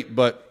not great,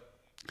 but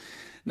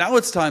now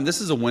it's time.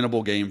 This is a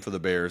winnable game for the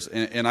Bears.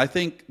 And I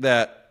think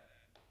that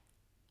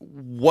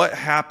what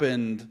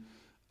happened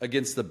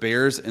against the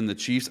Bears and the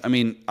Chiefs, I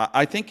mean,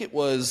 I think it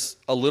was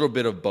a little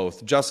bit of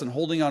both. Justin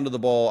holding onto the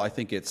ball, I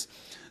think it's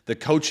the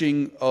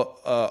coaching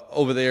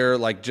over there,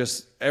 like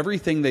just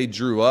everything they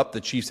drew up,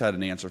 the Chiefs had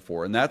an answer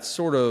for. And that's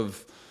sort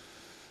of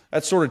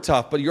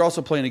tough, but you're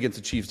also playing against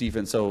the Chiefs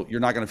defense, so you're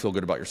not going to feel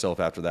good about yourself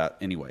after that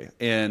anyway.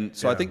 And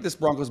so I think this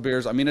Broncos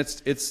Bears, I mean,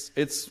 it's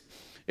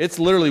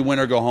literally win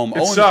or go home.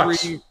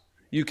 0-3,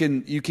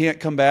 you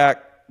can't come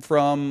back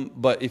from,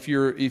 but if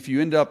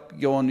you end up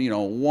going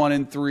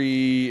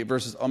 1-3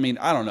 versus, I mean,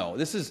 I don't know.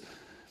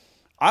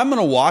 I'm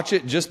going to watch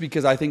it just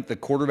because I think the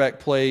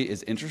quarterback play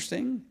is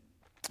interesting.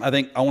 I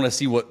want to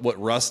see what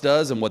Russ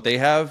does and what they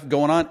have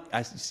going on.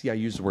 I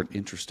used the word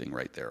interesting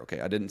right there. Okay,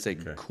 I didn't say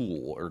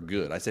cool or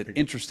good. I said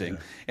interesting,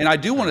 and I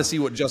do want to see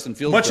what Justin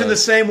Fields much does in the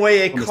same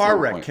way a car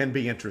wreck can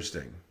be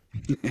interesting.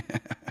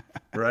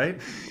 Right?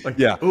 Like,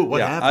 ooh,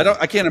 what happened?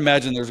 I can't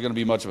imagine there's going to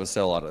be much of a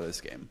sellout of this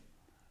game.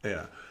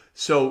 Yeah.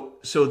 So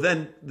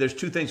then there's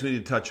two things we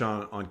need to touch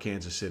on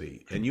Kansas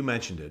City, and you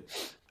mentioned it.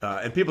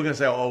 And people are going to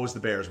say, "Oh, it was the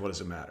Bears. What does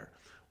it matter?"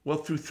 Well,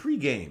 through 3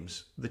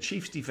 games, the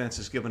Chiefs' defense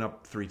has given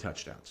up 3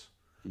 touchdowns.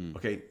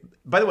 Okay.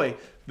 By the way,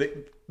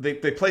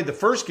 they played the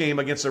first game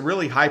against a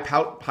really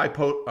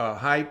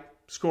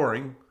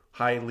high-scoring,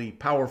 highly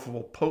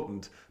powerful,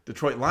 potent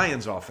Detroit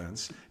Lions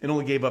offense, and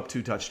only gave up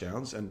 2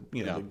 touchdowns. And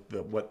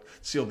what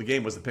sealed the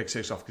game was the pick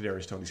 6 off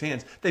Kadarius Toney's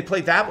hands. They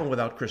played that one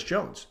without Chris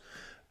Jones.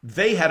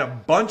 They had a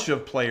bunch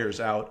of players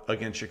out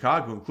against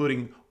Chicago,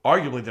 including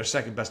arguably their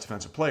second best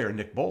defensive player,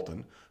 Nick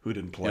Bolton, who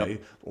didn't play.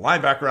 Yep.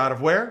 Linebacker out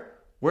of where?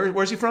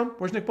 Where's he from?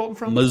 Where's Nick Bolton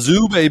from?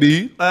 Mizzou,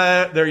 baby.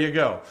 There you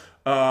go.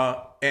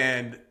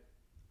 And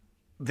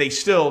they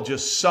still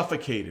just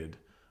suffocated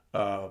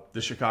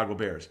the Chicago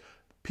Bears.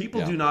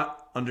 People do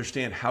not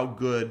understand how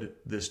good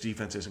this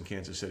defense is in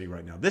Kansas City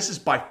right now. This is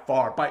by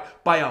far,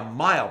 by a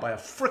mile, by a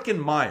freaking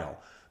mile,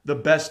 the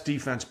best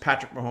defense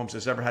Patrick Mahomes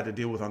has ever had to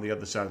deal with on the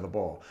other side of the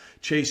ball.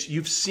 Chase,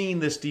 you've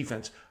seen this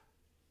defense.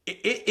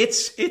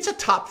 It's a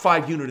top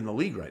 5 unit in the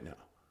league right now.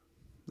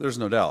 There's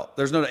no doubt.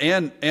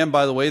 And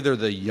by the way, they're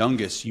the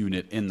youngest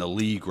unit in the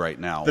league right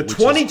now. The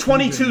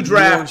 2022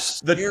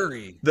 draft,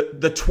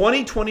 the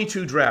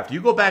 2022 draft.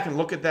 You go back and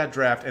look at that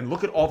draft and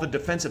look at all the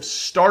defensive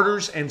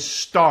starters and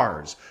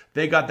stars.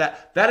 They got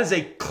that. That is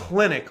a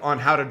clinic on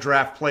how to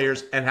draft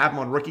players and have them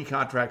on rookie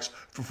contracts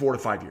for 4 to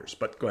 5 years.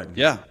 But go ahead.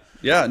 Yeah.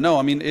 No,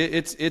 I mean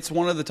it's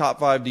one of the top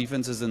 5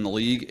 defenses in the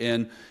league,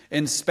 and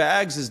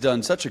Spags has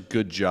done such a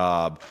good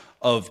job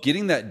of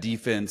getting that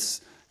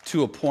defense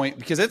to a point,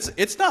 because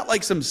it's not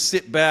like some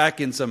sit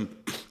back and some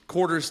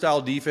quarter style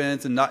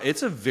defense, and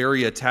it's a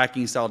very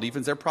attacking style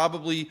defense. They're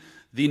probably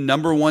the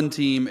number one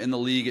team in the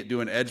league at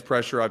doing edge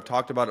pressure. I've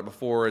talked about it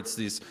before. It's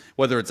these,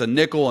 whether it's a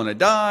nickel and a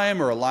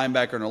dime or a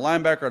linebacker and a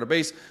linebacker at a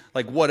base,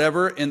 like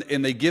whatever. And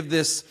they give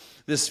this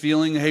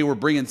feeling, hey, we're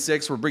bringing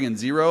 6, we're bringing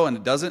 0, and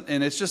it doesn't.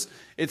 And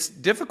it's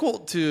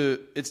difficult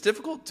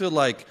to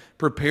like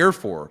prepare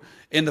for.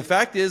 And the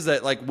fact is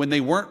that like when they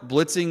weren't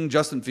blitzing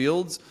Justin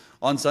Fields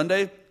on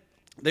Sunday,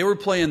 they were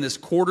playing this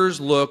quarters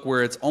look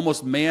where it's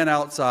almost man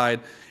outside,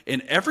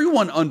 and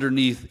everyone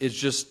underneath is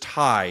just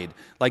tied.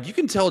 Like you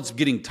can tell it's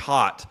getting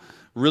taught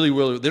really,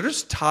 really. They're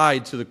just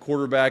tied to the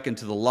quarterback and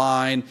to the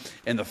line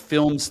and the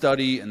film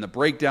study and the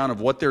breakdown of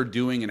what they're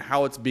doing and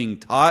how it's being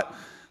taught.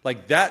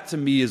 Like that to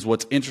me is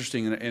what's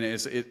interesting,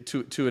 and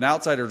to an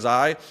outsider's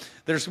eye,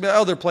 they're just gonna be,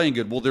 oh, they're playing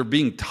good. Well, they're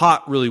being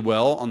taught really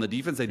well on the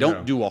defense. They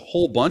don't do a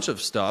whole bunch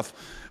of stuff,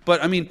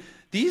 but I mean,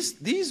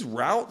 these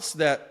routes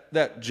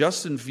that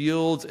Justin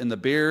Fields and the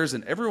Bears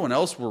and everyone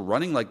else were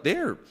running, like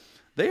they're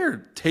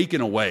taken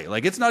away.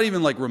 Like it's not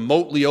even like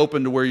remotely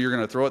open to where you're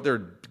going to throw it.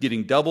 They're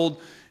getting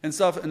doubled and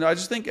stuff. And I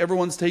just think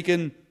everyone's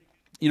taken,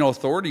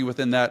 authority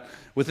within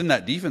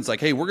that defense.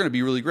 Like, hey, we're going to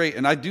be really great.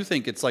 And I do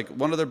think it's like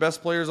one of their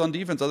best players on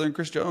defense, other than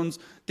Chris Jones,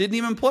 didn't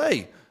even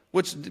play.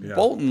 Which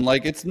Bolton,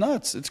 like it's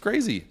nuts. It's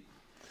crazy.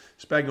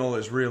 Spagnuolo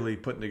is really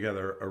putting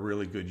together a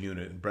really good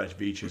unit, and Brett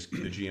Veach,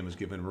 the GM, has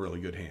given him a really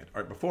good hand.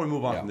 All right, before we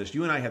move on from this,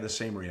 you and I had the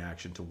same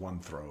reaction to one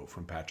throw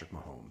from Patrick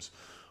Mahomes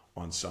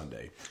on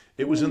Sunday.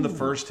 It was in the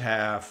first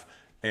half,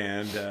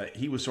 and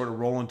he was sort of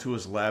rolling to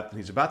his left, and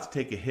he's about to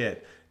take a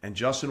hit, and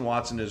Justin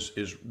Watson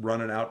is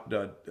running out,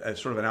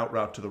 sort of an out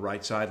route to the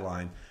right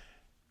sideline.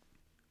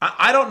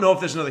 I don't know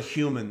if there's another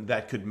human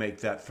that could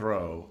make that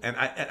throw. And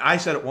I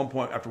said at one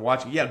point after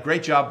watching,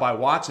 great job by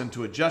Watson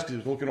to adjust because he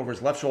was looking over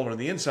his left shoulder on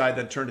the inside,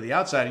 then turned to the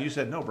outside. And you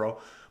said, no, bro,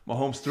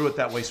 Mahomes threw it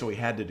that way, so he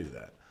had to do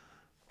that.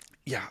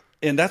 Yeah,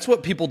 and that's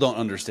what people don't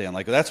understand.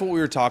 Like, that's what we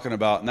were talking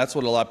about, and that's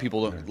what a lot of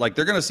people don't. Like,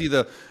 they're going to see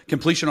the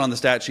completion on the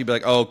stat sheet, be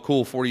like, oh,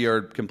 cool,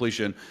 40-yard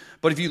completion.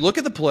 But if you look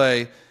at the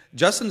play,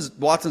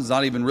 Watson's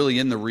not even really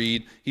in the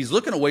read. He's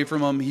looking away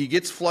from him. He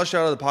gets flushed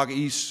out of the pocket.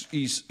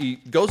 He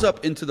goes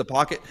up into the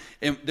pocket,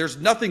 and there's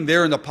nothing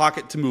there in the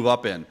pocket to move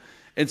up in.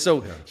 And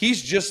so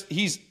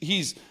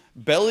he's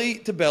belly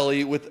to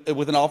belly with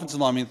an offensive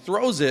lineman,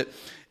 throws it,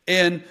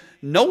 and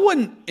no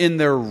one in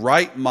their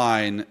right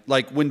mind,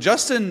 like when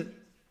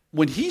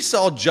he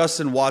saw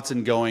Justin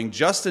Watson going,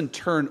 Justin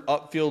turned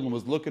upfield and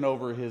was looking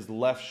over his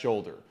left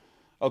shoulder.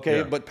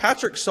 Okay, but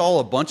Patrick saw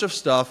a bunch of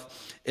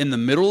stuff in the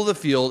middle of the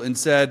field and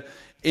said,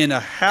 in a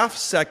half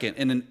second,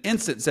 in an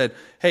instant, said,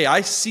 hey, I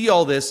see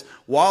all this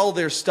while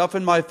there's stuff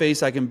in my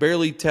face I can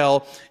barely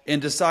tell,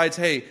 and decides,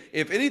 hey,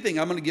 if anything,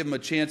 I'm going to give him a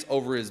chance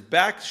over his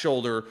back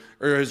shoulder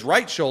or his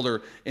right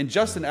shoulder, and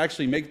Justin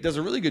actually does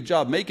a really good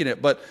job making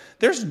it, but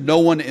there's no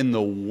one in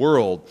the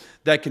world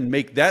that can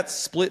make that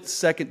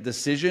split-second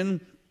decision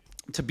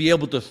to be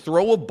able to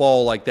throw a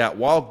ball like that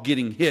while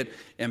getting hit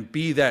and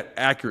be that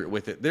accurate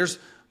with it. There's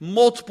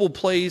multiple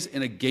plays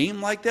in a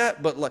game like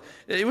that, but like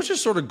it was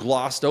just sort of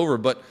glossed over.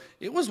 But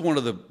it was one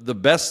of the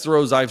best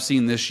throws I've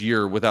seen this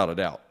year, without a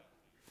doubt.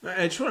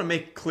 I just want to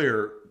make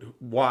clear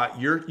why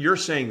you're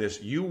saying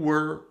this. You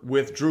were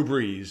with Drew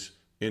Brees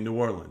in New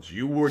Orleans.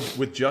 You were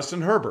with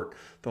Justin Herbert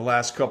the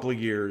last couple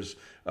of years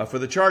for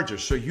the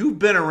Chargers. So you've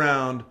been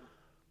around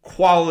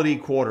quality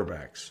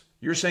quarterbacks.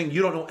 You're saying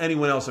you don't know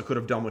anyone else that could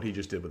have done what he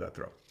just did with that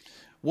throw.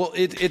 Well,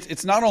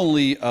 it's not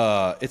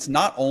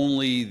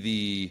only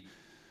the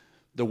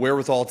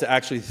wherewithal to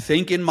actually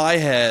think in my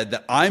head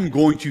that I'm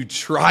going to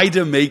try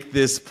to make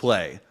this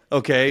play.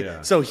 Okay?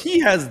 Yeah. So he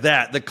has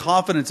the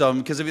confidence of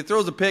him, because if he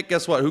throws a pick,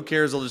 guess what? Who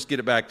cares? I'll just get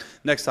it back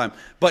next time.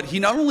 But he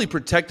not only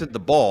protected the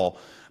ball,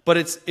 but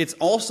it's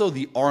also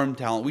the arm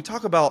talent. We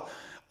talk about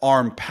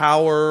arm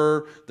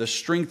power, the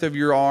strength of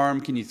your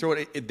arm. Can you throw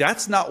it?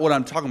 That's not what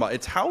I'm talking about.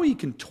 It's how he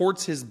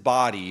contorts his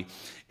body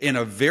in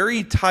a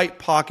very tight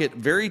pocket,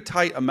 very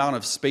tight amount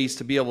of space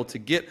to be able to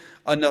get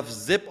enough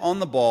zip on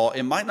the ball.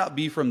 It might not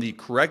be from the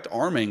correct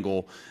arm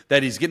angle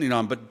that he's getting it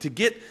on, but to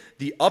get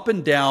the up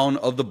and down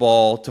of the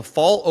ball to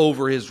fall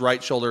over his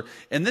right shoulder,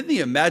 and then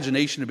the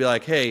imagination to be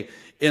like, hey,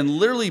 in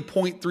literally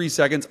 0.3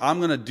 seconds, I'm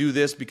going to do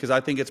this because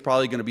I think it's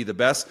probably going to be the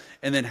best,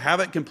 and then have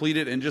it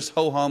completed and just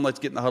ho-hum, let's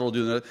get in the huddle,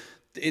 do it.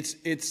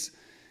 It's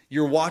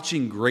you're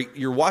watching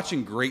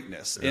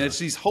greatness. Yeah. And it's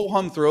these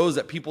ho-hum throws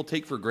that people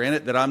take for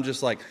granted that I'm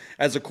just like,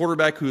 as a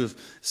quarterback who has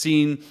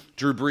seen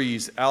Drew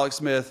Brees, Alex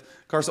Smith,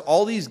 Carson,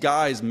 all these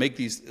guys make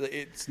these,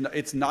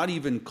 it's not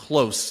even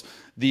close,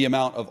 the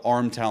amount of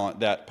arm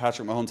talent that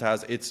Patrick Mahomes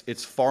has.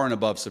 It's far and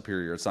above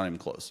superior. It's not even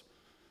close.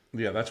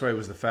 Yeah, that's why he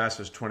was the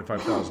fastest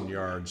 25,000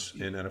 yards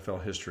in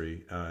NFL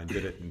history, and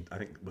did it, I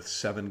think, with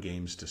 7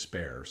 games to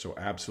spare. So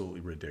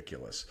absolutely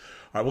ridiculous.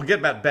 All right, we'll get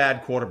about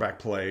bad quarterback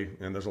play,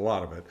 and there's a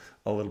lot of it,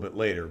 a little bit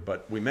later.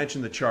 But we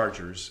mentioned the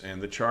Chargers,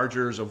 and the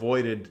Chargers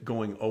avoided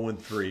going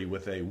 0-3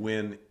 with a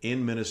win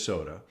in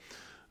Minnesota.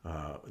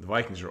 The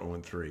Vikings are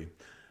 0-3.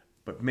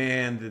 But,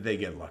 man, did they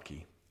get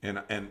lucky. And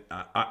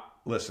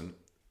listen,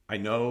 I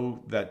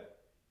know that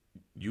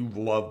you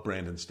love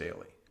Brandon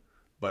Staley,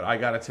 but I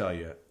got to tell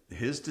you,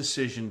 his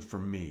decision for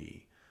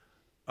me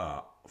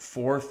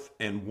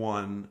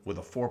 4th-and-1 with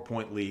a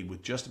 4-point lead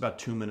with just about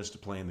 2 minutes to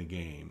play in the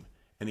game,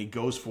 and he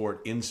goes for it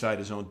inside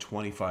his own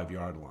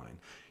 25-yard line.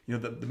 You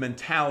know, the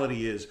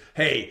mentality is,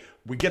 hey,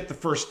 we get the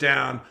first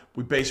down,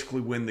 we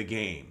basically win the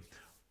game.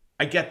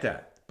 I get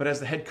that. But as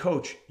the head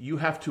coach, you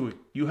have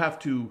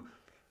to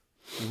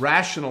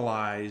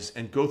rationalize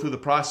and go through the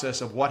process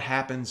of what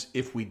happens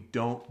if we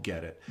don't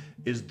get it.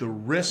 Is the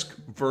risk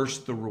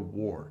versus the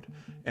reward.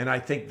 And I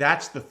think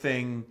that's the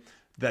thing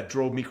that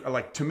drove me.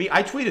 Like, to me,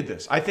 I tweeted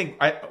this. I think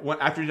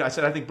after I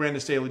said I think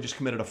Brandon Staley just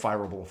committed a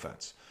fireable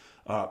offense.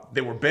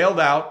 They were bailed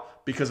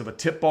out because of a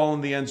tip ball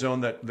in the end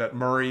zone that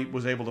Murray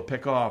was able to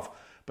pick off.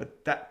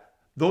 But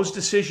those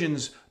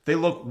decisions, they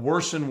look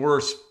worse and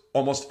worse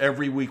almost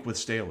every week with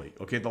Staley.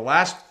 Okay, the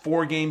last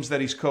 4 games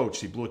that he's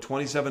coached, he blew a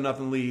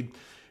 27-0 lead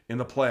in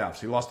the playoffs.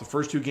 He lost the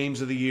first 2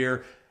 games of the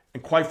year,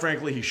 and quite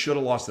frankly, he should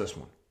have lost this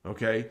one.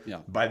 Okay,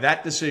 By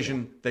that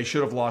decision, they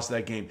should have lost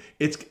that game.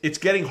 It's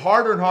getting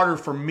harder and harder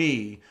for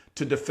me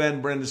to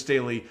defend Brandon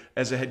Staley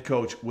as a head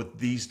coach with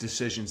these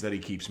decisions that he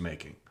keeps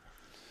making.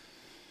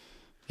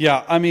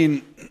 Yeah, I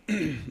mean,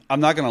 I'm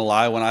not going to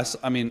lie.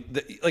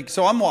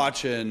 So I'm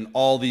watching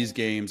all these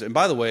games. And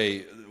by the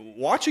way,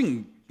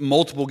 watching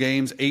multiple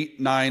games, 8,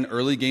 9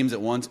 early games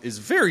at once is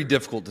very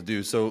difficult to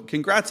do. So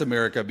congrats,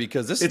 America,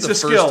 because this is the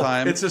first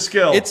time. It's a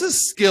skill. It's a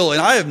skill.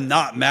 And I have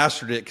not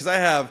mastered it because I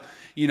have,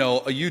 a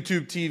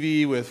YouTube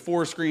TV with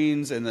 4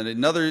 screens and then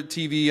another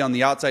TV on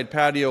the outside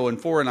patio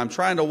and I'm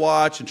trying to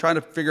watch and trying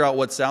to figure out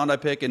what sound I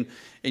pick. And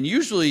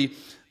usually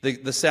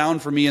the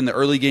sound for me in the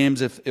early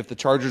games, if the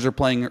Chargers are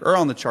playing, or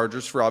on the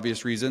Chargers for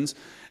obvious reasons.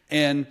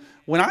 And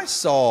when I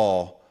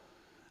saw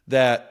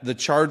that the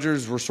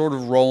Chargers were sort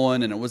of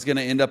rolling and it was going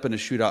to end up in a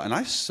shootout, and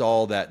I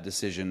saw that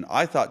decision,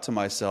 I thought to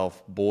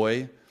myself,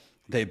 boy,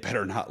 they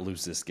better not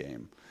lose this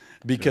game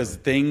because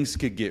things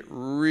could get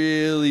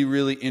really,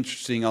 really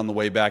interesting on the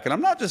way back. And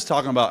I'm not just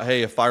talking about,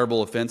 hey, a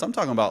fireable offense. I'm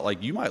talking about,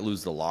 like, you might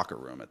lose the locker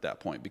room at that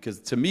point because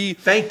to me,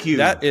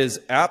 that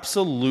is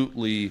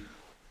absolutely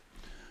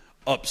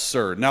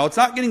absurd. Now, it's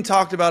not getting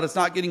talked about. It's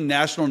not getting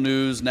national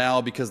news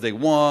now because they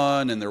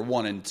won and they're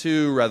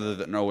 1-2 rather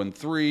than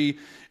 0-3,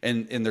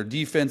 and their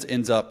defense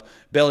ends up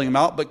bailing them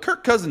out. But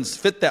Kirk Cousins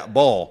fit that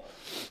ball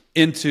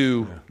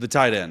into the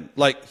tight end.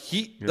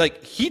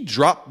 He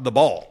dropped the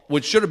ball,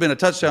 which should have been a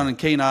touchdown, and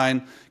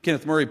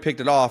Kenneth Murray picked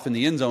it off in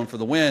the end zone for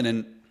the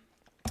win.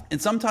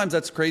 And sometimes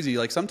that's crazy.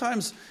 Like,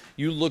 sometimes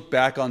you look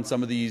back on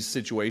some of these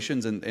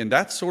situations, and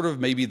that's sort of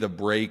maybe the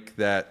break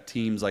that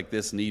teams like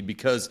this need,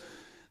 because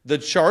the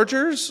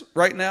Chargers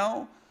right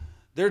now,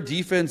 their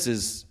defense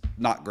is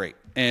not great.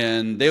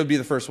 And they would be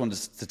the first one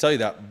to tell you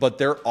that. But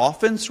their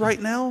offense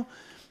right now,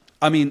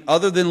 I mean,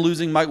 other than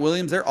losing Mike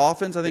Williams, their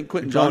offense, I think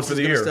Quentin Johnson's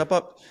going to step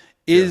up,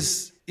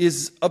 is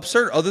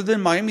absurd. Other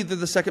than Miami, they're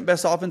the second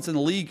best offense in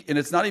the league, and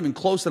it's not even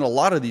close in a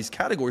lot of these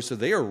categories. So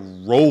they are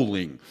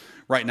rolling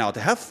right now.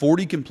 To have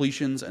 40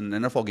 completions in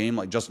an NFL game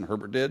like Justin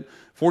Herbert did,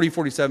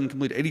 47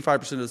 completed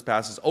 85% of his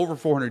passes, over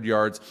 400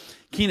 yards.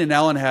 Keenan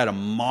Allen had a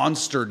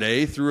monster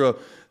day, threw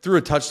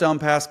a touchdown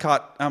pass,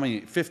 caught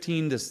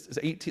 15 to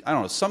 18, I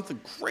don't know, something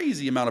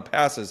crazy amount of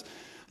passes.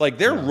 Like,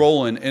 they're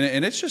rolling,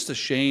 and it's just a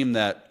shame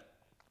that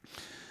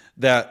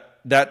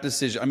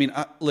decision. I mean,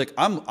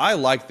 I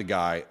like the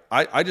guy.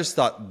 I just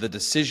thought the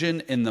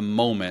decision in the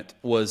moment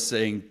was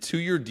saying to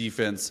your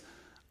defense,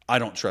 I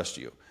don't trust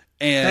you.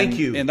 And, Thank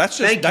you. And that's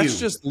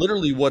just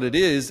literally what it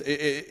is.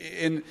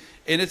 And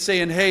it's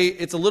saying, hey,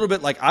 it's a little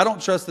bit like, I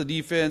don't trust the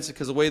defense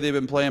because of the way they've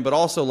been playing, but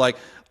also like,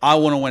 I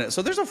want to win it.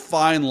 So there's a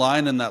fine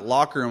line in that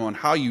locker room on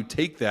how you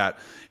take that.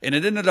 And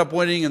it ended up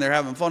winning, and they're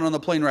having fun on the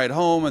plane ride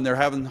home, and they're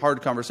having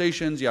hard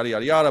conversations, yada,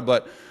 yada, yada.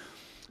 But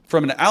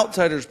from an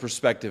outsider's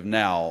perspective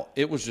now,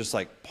 it was just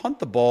like, punt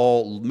the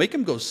ball, make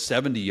them go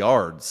 70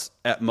 yards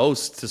at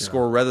most to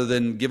score rather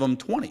than give them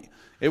 20.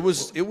 It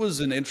was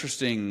an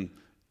interesting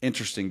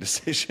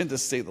decision, to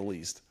say the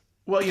least.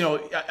 Well,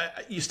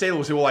 Staley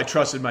will say, well, I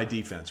trusted my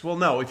defense. Well,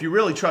 no, if you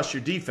really trust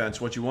your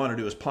defense, what you want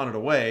to do is punt it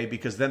away,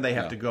 because then they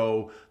have to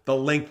go the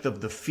length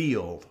of the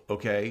field,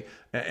 okay?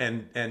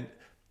 And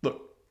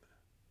look,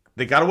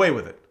 they got away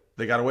with it.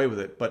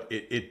 But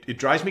it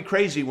drives me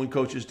crazy when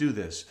coaches do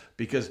this,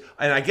 because,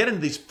 and I get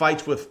into these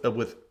fights with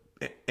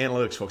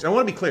analytics folks. I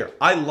want to be clear.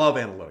 I love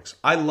analytics.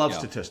 I love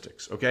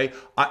statistics. Okay.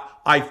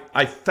 I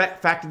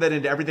factor that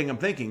into everything I'm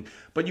thinking,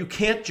 but you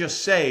can't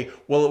just say,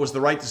 well, it was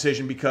the right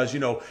decision because,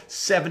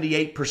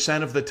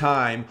 78% of the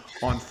time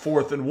on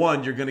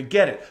 4th-and-1, you're going to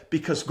get it,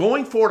 because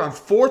going forward on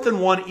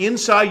 4th-and-1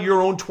 inside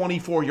your own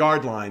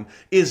 24-yard line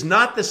is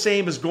not the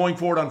same as going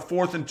forward on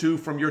 4th-and-2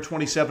 from your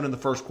 27 in the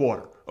first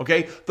quarter.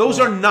 Okay. Those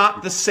are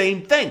not the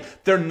same thing.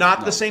 They're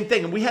not the same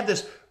thing. And we had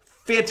this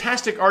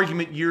fantastic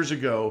argument years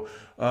ago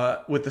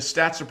with the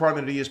stats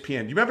department at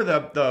ESPN. Do you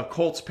remember the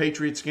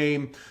Colts-Patriots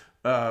game,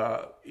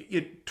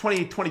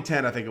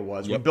 2010, I think it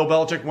was, when Bill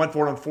Belichick went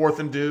for it on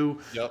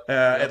 4th-and-2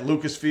 at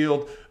Lucas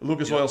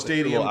Oil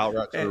Stadium. Out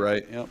right to the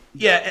right.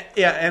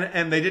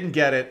 And they didn't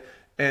get it.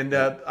 And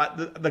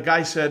the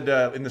guy said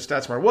in the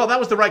stats bar, well, that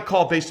was the right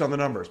call based on the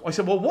numbers. I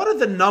said, well, what are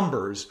the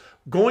numbers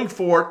going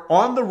for it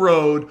on the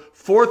road,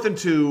 4th and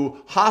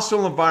 2,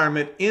 hostile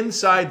environment,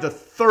 inside the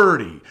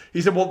 30?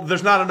 He said, well,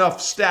 there's not enough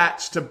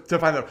stats to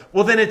find that.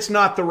 Well, then it's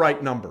not the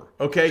right number,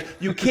 okay?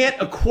 You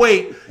can't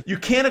equate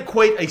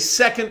a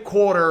second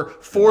quarter,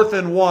 4th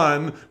and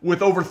 1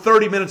 with over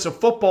 30 minutes of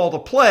football to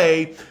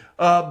play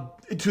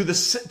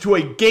to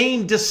a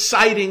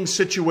game-deciding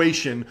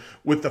situation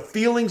with the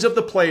feelings of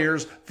the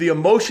players, the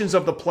emotions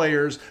of the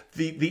players,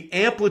 the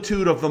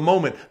amplitude of the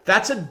moment.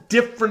 That's a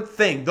different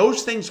thing.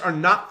 Those things are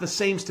not the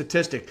same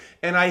statistic.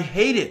 And I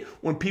hate it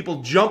when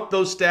people jump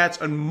those stats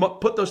and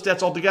put those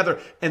stats all together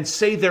and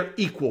say they're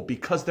equal,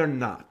 because they're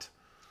not.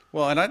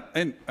 Well,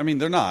 and I mean,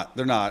 they're not.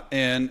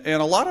 And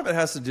a lot of it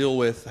has to deal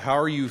with how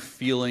are you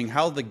feeling,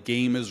 how the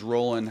game is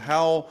rolling,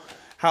 how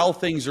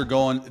things are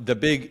going. The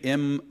big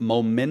M,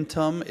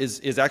 momentum,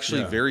 is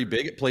actually very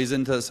big. It plays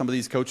into some of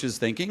these coaches'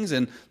 thinkings,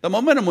 and the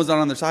momentum was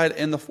on their side.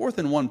 And the 4th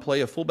and 1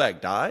 play, a fullback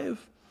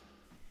dive,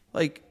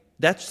 like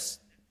that's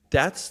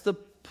the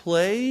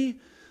play.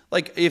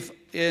 Like I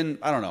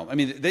don't know. I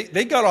mean,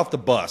 they got off the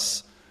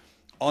bus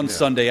on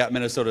Sunday at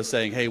Minnesota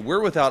saying, hey,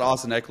 we're without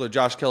Austin Eckler,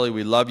 Josh Kelly,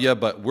 we love you,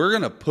 but we're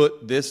going to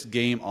put this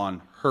game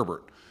on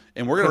Herbert,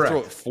 and we're going to throw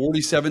it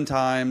 47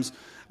 times.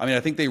 I mean, I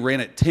think they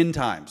ran it 10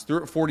 times,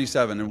 threw it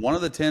 47, and one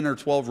of the 10 or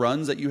 12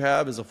 runs that you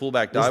have is a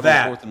fullback dive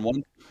on 4th and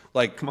 1.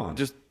 Like, come on,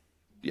 just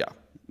yeah.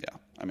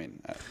 I mean,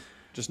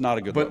 just not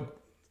a good look.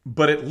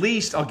 But at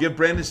least I'll give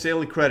Brandon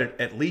Staley credit.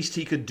 At least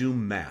he could do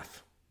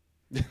math,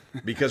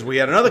 because we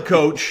had another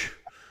coach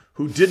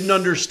who didn't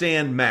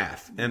understand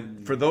math.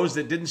 And for those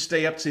that didn't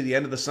stay up to see the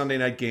end of the Sunday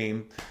night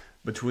game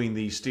between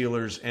the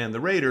Steelers and the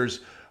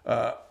Raiders,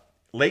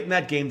 late in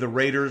that game, the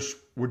Raiders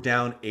were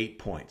down 8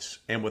 points.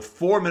 And with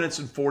 4 minutes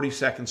and 40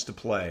 seconds to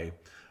play,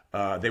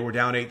 they were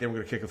down 8. They were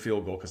going to kick a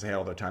field goal because they had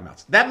all their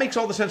timeouts. That makes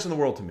all the sense in the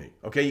world to me.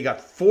 Okay, you got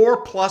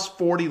 4 plus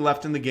 40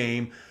 left in the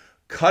game.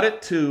 Cut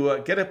it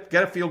to get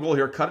a field goal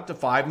here. Cut it to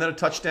 5, and then a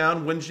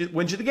touchdown wins you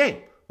the game.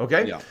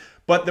 Okay, yeah.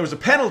 But there was a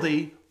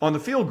penalty on the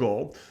field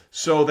goal,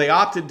 so they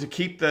opted to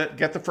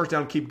get the first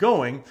down, and keep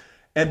going.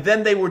 And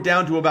then they were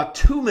down to about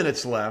 2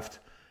 minutes left.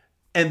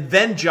 And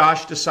then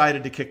Josh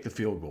decided to kick the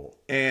field goal.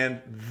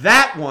 And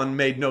that one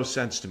made no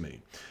sense to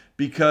me,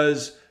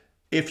 because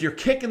if you're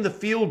kicking the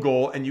field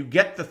goal and you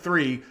get the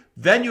 3,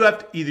 then you have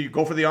to either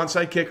go for the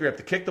onside kick or you have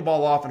to kick the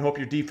ball off and hope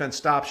your defense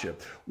stops you.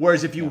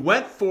 Whereas if you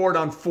went for it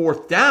on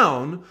 4th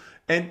down,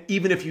 and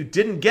even if you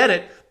didn't get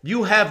it,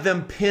 you have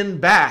them pinned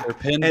back.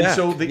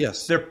 So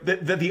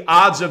the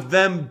odds of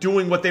them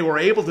doing what they were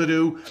able to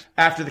do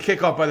after the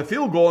kickoff by the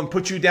field goal and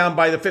put you down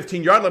by the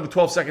 15-yard line with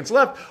 12 seconds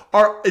left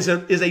is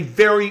a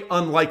very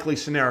unlikely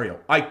scenario.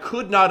 I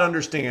could not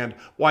understand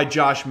why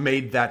Josh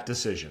made that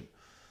decision.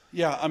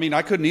 Yeah, I mean,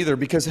 I couldn't either,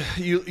 because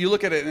you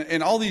look at it,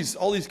 and all these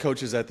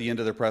coaches at the end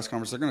of their press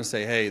conference, they're going to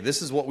say, hey,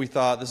 this is what we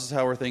thought, this is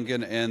how we're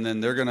thinking, and then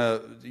they're going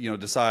to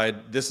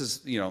decide this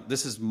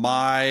is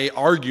my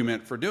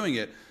argument for doing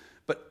it.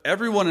 But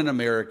everyone in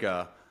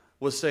America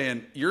was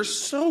saying, you're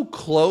so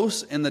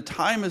close and the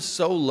time is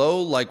so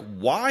low, like,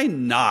 why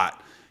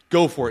not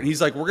go for it? And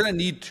he's like, we're going to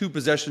need 2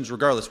 possessions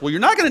regardless. Well,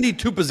 you're not going to need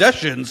 2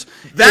 possessions.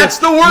 That's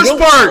the worst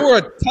part. Or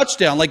a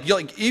touchdown. Like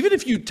even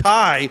if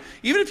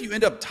you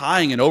end up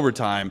tying in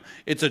overtime,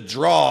 it's a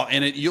draw,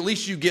 and at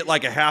least you get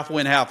like a half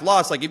win, half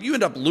loss. Like if you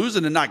end up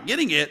losing and not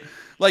getting it,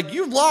 like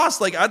you've lost.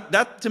 Like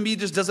that to me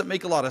just doesn't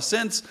make a lot of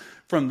sense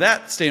from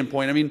that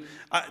standpoint. I mean,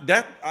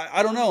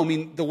 I don't know. I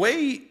mean, the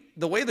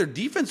way their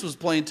defense was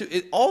playing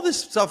too, all this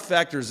stuff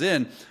factors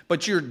in,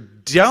 but you're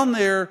down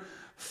there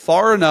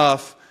far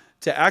enough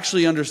to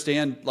actually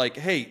understand, like,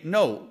 hey,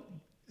 no,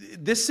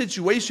 this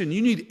situation,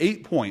 you need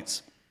 8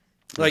 points.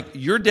 Like,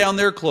 you're down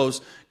there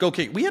close. Go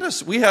kick. We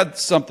had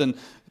something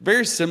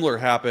very similar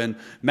happen.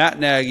 Matt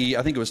Nagy,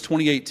 I think it was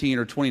 2018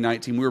 or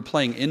 2019, we were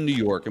playing in New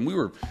York, and we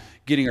were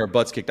getting our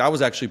butts kicked. I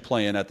was actually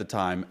playing at the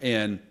time,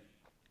 and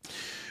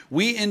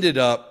we ended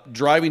up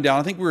driving down.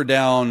 I think we were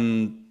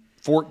down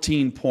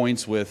 14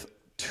 points with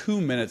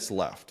 2 minutes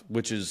left,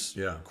 which is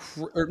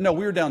no,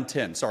 we were down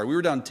 10. Sorry, we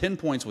were down 10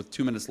 points with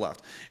 2 minutes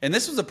left. And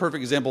this was a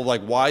perfect example of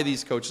like why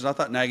these coaches. I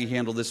thought Nagy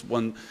handled this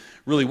one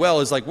really well.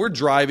 Is like we're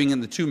driving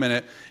in the 2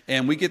 minute,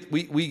 and we get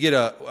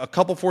a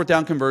couple 4th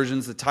down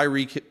conversions. The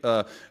Tyreek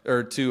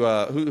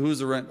who's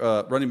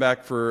the running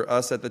back for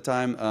us at the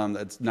time.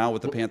 That's now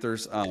with the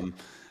Panthers.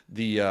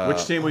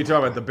 Which team are we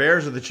talking about? The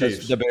Bears or the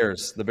Chiefs?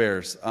 The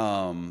Bears.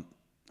 Oh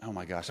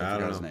my gosh, I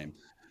forgot his name.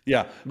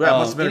 Yeah, that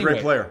must have been a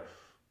great player.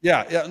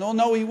 Yeah.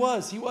 No, he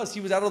was. He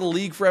was out of the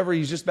league forever.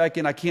 He's just back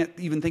in. I can't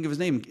even think of his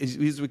name.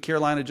 He's with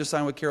Carolina, just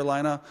signed with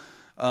Carolina.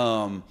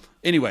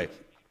 Anyway,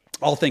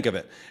 I'll think of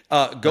it.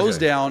 Goes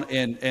down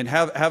and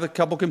have a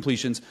couple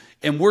completions,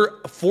 and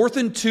we're 4th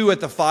and 2 at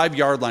the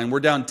 5-yard line. We're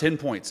down 10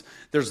 points.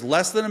 There's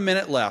less than a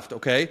minute left,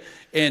 okay?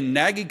 And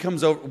Nagy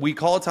comes over. We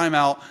call a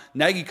timeout.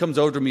 Nagy comes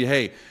over to me,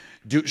 hey,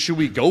 should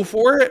we go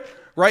for it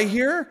right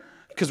here?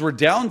 because we're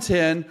down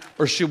 10,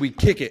 or should we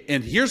kick it?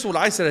 And here's what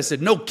I said. I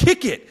said, no,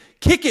 kick it.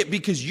 Kick it,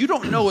 because you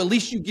don't know. At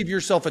least you give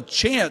yourself a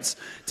chance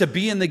to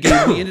be in the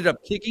game. We ended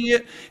up kicking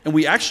it, and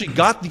we actually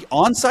got the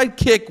onside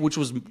kick, which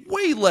was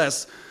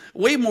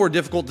way more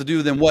difficult to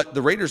do than what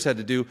the Raiders had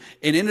to do,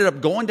 and ended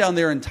up going down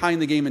there and tying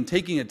the game and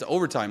taking it to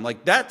overtime.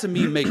 Like, that to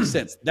me makes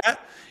sense. That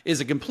is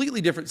a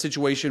completely different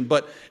situation,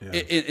 but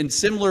in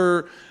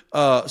similar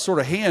sort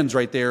of hands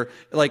right there.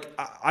 Like,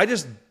 I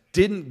just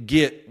didn't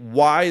get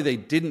why they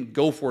didn't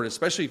go for it,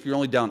 especially if you're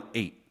only down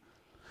 8.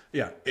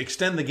 Yeah,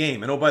 extend the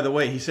game. And, oh, by the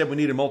way, he said we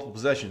needed multiple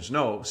possessions.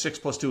 No, 6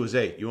 + 2 is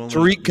 8. You only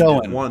Tariq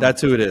Cohen. One.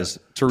 That's who it is.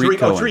 Tariq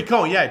Cohen. Tariq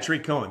Cohen. Yeah,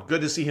 Tariq Cohen. Good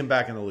to see him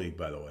back in the league,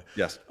 by the way.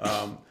 Yes.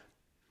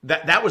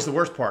 That was the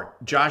worst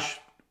part. Josh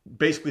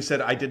basically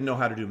said, I didn't know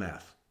how to do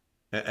math.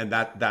 And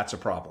that's a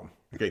problem.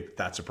 Okay,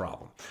 that's a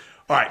problem.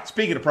 All right,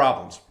 speaking of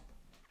problems,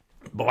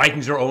 the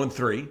Vikings are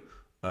 0-3.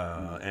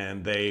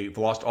 And they've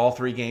lost all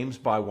 3 games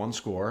by 1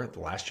 score.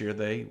 Last year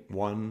they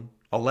won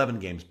 11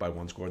 games by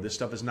 1 score. This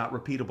stuff is not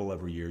repeatable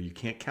every year. You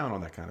can't count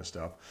on that kind of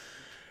stuff.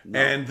 No.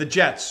 And the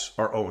Jets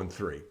are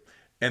 0-3.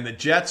 And the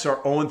Jets are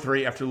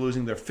 0-3 after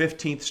losing their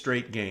 15th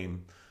straight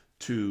game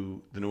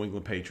to the New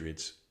England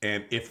Patriots.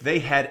 And if they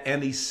had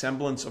any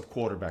semblance of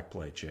quarterback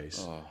play,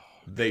 Chase,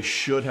 they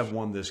should have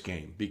won this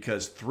game,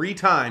 because 3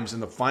 times in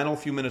the final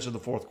few minutes of the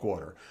fourth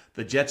quarter,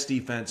 the Jets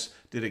defense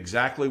did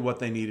exactly what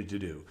they needed to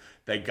do.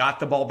 They got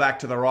the ball back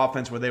to their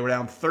offense where they were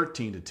down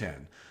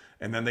 13-10,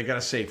 and then they got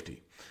a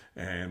safety.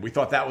 And we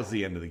thought that was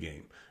the end of the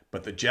game.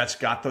 But the Jets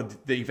the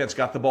defense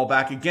got the ball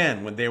back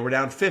again when they were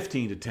down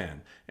 15-10,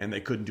 and they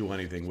couldn't do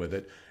anything with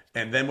it.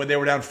 And then when they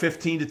were down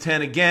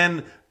 15-10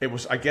 again, it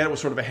was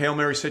sort of a Hail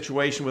Mary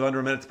situation with under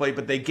a minute to play,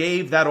 but they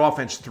gave that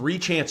offense 3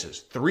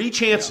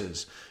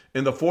 chances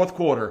in the fourth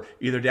quarter,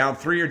 either down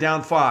 3 or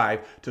down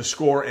 5, to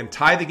score and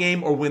tie the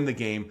game or win the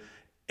game.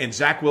 And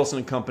Zach Wilson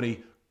and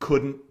company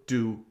couldn't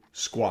do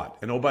squat.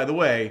 And, oh, by the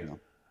way,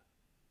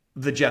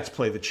 the Jets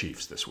play the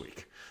Chiefs this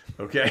week.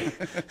 Okay?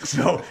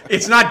 So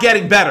it's not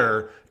getting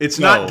better.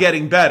 Not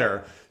getting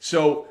better.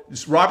 So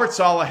Robert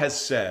Saleh has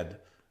said,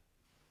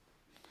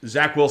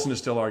 Zach Wilson is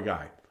still our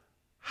guy.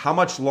 How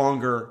much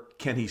longer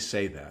can he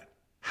say that?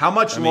 How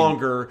much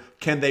longer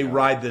can they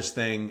ride this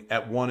thing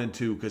at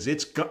 1-2? Because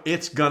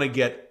it's going to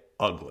get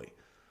ugly.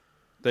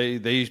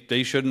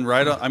 They shouldn't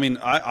ride on. I mean,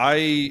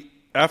 I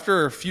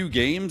after a few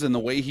games and the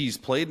way he's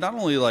played, not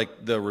only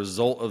like the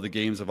result of the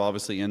games have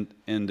obviously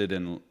ended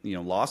in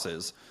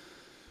losses,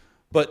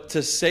 but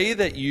to say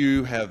that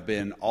you have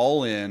been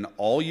all in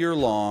all year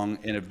long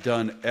and have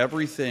done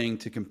everything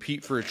to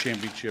compete for a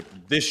championship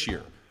this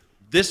year.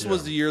 This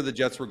was the year the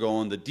Jets were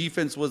going. The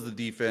defense was the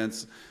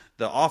defense.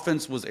 The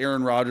offense was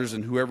Aaron Rodgers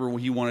and whoever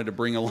he wanted to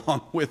bring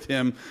along with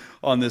him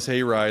on this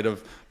hayride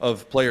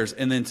of players.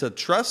 And then to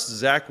trust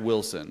Zach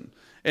Wilson.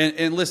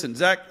 And listen,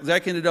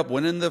 Zach ended up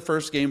winning the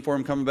first game for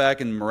him, coming back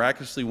and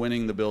miraculously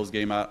winning the Bills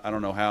game. I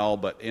don't know how,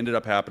 but ended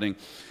up happening.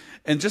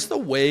 And just the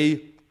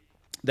way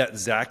that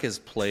Zach has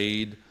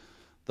played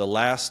the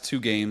last 2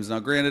 games, now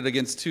granted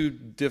against 2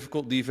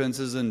 difficult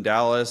defenses in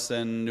Dallas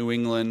and New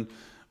England,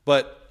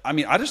 but I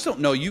mean, I just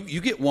don't know.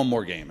 You get one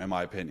more game, in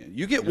my opinion.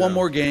 You get one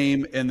more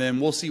game, and then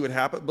we'll see what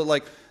happens. But,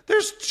 like,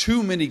 there's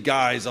too many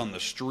guys on the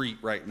street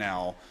right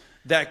now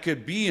that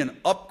could be an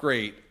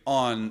upgrade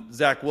on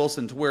Zach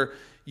Wilson to where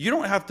you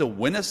don't have to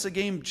win us a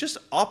game. Just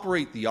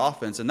operate the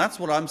offense. And that's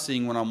what I'm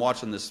seeing when I'm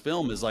watching this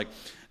film is, like,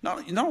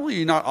 not only are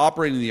you not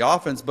operating the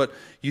offense, but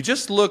you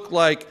just look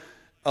like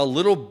a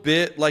little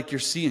bit like you're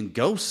seeing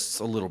ghosts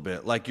a little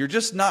bit. Like, you're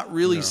just not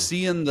really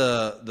seeing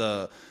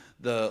the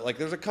like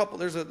there's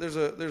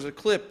a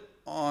clip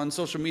on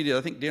social media.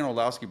 I think Dan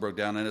Orlowski broke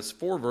down, and it's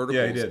 4 verticals.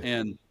 Yeah, he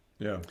did.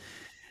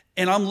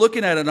 And I'm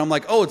looking at it, and I'm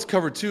like, oh, it's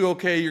cover 2.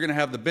 Okay, you're going to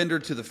have the bender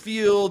to the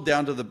field,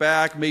 down to the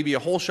back, maybe a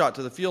whole shot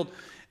to the field.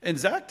 And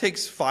Zach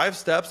takes 5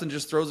 steps and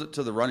just throws it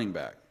to the running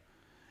back.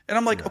 And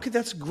I'm like, okay,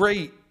 that's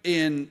great.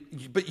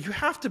 But you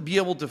have to be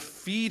able to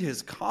feed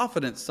his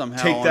confidence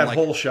somehow. Take that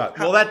whole shot.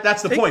 Well,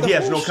 that's the point. He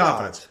has no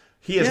confidence.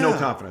 He has no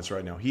confidence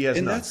right now. He has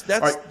none.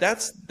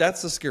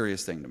 That's the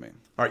scariest thing to me.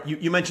 All right,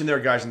 you mentioned there are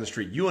guys in the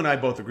street. You and I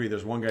both agree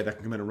there's one guy that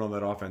can come in and run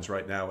that offense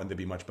right now, and they'd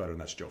be much better,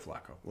 and that's Joe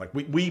Flacco. Like,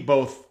 we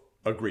both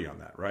agree on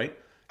that, right?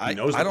 He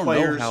knows the players.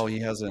 I don't know how he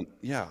hasn't.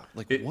 Yeah,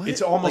 like what?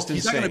 It's almost insane.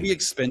 He's not going to be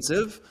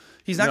expensive.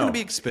 He's not going to be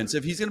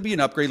expensive. He's going to be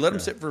an upgrade. Let him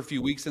sit for a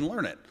few weeks and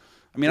learn it.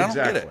 I mean, I don't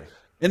get it.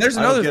 And there's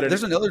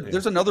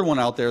another one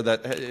out there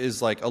that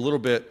is like a little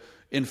bit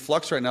in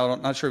flux right now.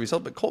 I'm not sure if he's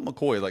helped, but Colt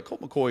McCoy. Like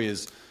Colt McCoy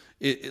is.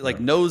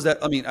 Knows that.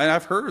 I mean,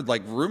 I've heard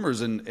like rumors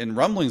and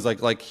rumblings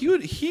like he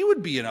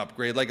would be an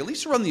upgrade. Like at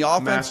least to run the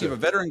offense, massive. You have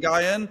a veteran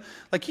guy in.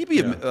 Like he'd be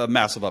a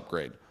massive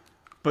upgrade.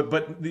 But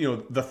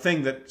the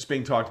thing that's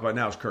being talked about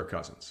now is Kirk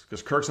Cousins,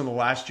 because Kirk's on the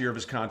last year of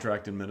his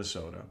contract in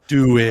Minnesota.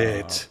 Do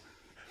it.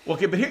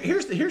 Okay, but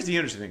here's the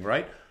interesting thing,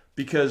 right?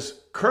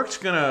 Because Kirk's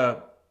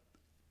gonna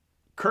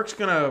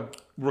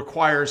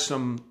require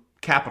some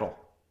capital,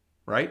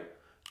 right?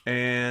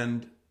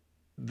 And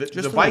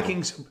the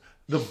Vikings.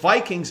 the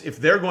Vikings, if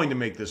they're going to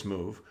make this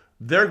move,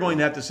 they're going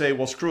to have to say,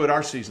 well, screw it,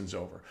 our season's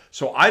over.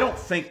 So I don't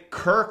think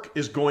Kirk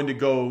is going to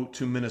go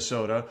to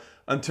Minnesota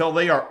until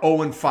they are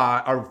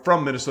 0-5, or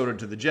from Minnesota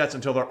to the Jets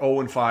until they're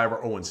 0-5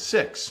 or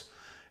 0-6.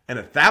 And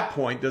at that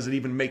point, does it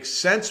even make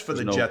sense for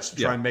the Jets to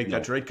try and make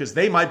that trade? Because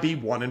they might be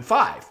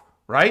 1-5,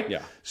 right?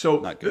 Yeah. So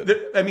not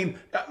good. I mean,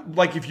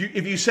 like if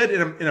you said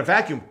in a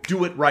vacuum,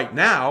 do it right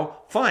now,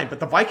 fine. But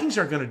the Vikings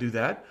aren't going to do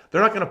that.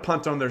 They're not going to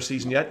punt on their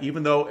season yet.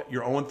 Even though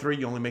you're 0-3,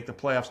 you only make the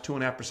playoffs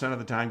 2.5% of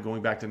the time.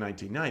 Going back to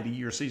 1990,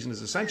 your season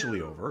is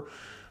essentially over.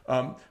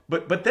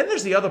 But then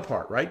there's the other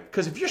part, right?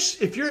 Because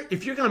if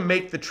you're going to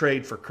make the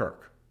trade for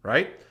Kirk,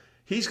 right?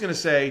 He's going to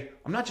say,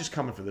 I'm not just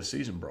coming for this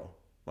season, bro.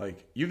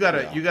 Like we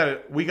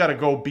gotta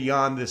go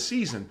beyond this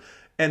season.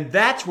 And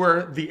that's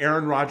where the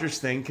Aaron Rodgers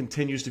thing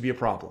continues to be a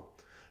problem.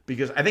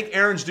 Because I think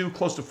Aaron's due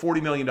close to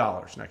 $40 million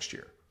next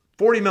year.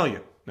 $40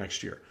 million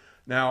next year.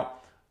 Now,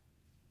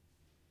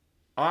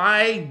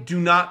 I do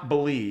not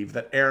believe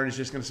that Aaron is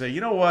just going to say,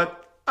 you know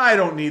what? I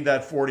don't need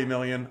that $40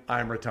 million.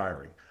 I'm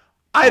retiring.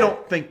 I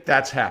don't think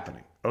that's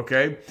happening,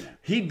 okay?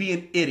 He'd be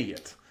an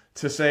idiot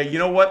to say, you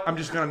know what? I'm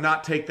just going to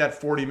not take that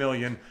 $40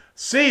 million.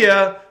 See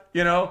ya.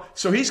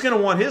 So he's going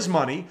to want his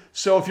money.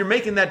 So if you're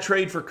making that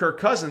trade for Kirk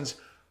Cousins,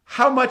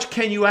 how much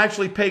can you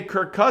actually pay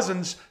Kirk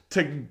Cousins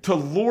to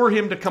lure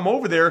him to come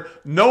over there,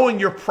 knowing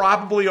you're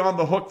probably on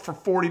the hook for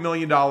 $40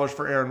 million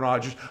for Aaron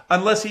Rodgers,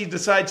 unless he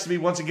decides to be,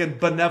 once again,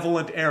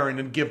 benevolent Aaron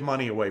and give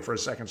money away for a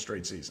second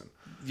straight season?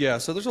 Yeah,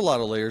 so there's a lot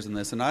of layers in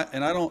this, and I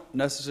don't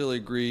necessarily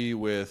agree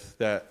with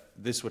that.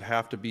 This would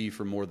have to be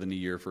for more than a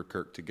year for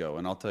Kirk to go,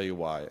 and I'll tell you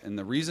why. And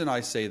the reason I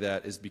say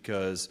that is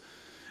because,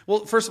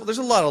 well, first of all, there's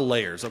a lot of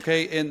layers,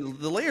 okay? And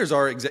the layers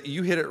are,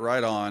 you hit it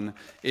right on,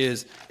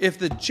 is if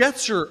the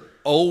Jets are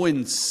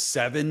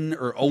 0-7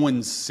 or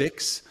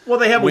 0-6. Well,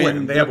 they have a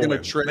win. They have a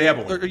win.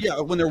 Yeah,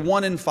 when they're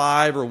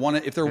 1-5 or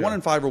if they're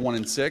 1-5 or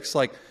 1-6,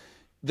 like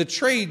the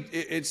trade,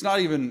 it's not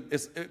even.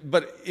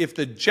 But if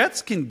the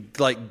Jets can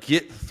like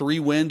get 3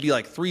 wins, be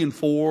like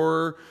 3-4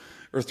 or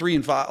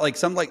 3-5, like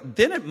something like,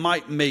 then it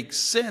might make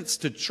sense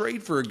to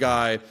trade for a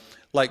guy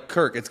like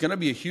Kirk. It's going to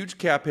be a huge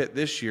cap hit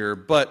this year,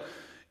 but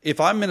if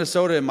I'm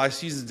Minnesota and my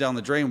season's down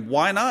the drain,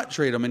 why not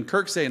trade him? And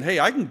Kirk's saying, hey,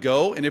 I can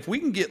go, and if we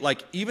can get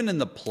like even in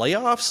the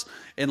playoffs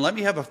and let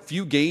me have a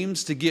few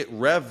games to get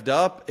revved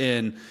up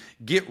and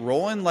get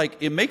rolling, like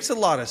it makes a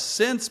lot of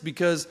sense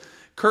because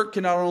Kirk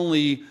can not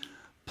only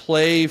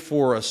play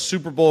for a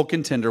Super Bowl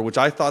contender, which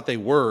I thought they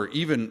were,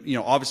 even,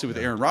 obviously with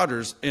Aaron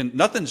Rodgers, and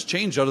nothing's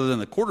changed other than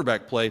the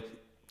quarterback play.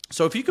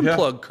 So if you can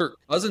plug Kirk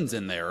Cousins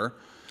in there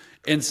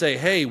and say,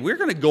 hey, we're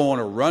going to go on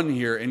a run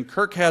here, and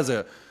Kirk has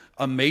a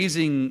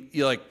amazing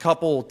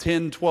couple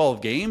 10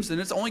 12 games, and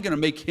it's only going to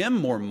make him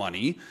more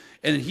money,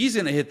 and he's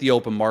going to hit the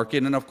open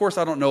market. And of course,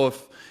 I don't know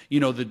if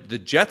the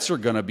Jets are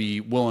going to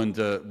be willing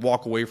to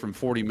walk away from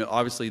 40 million,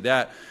 obviously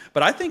that,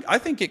 but I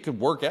think it could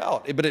work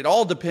out. But it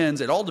all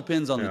depends on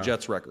the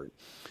Jets record.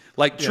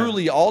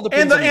 Truly all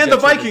depends on the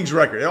Vikings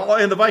record.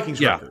 And the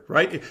Vikings record,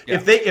 right?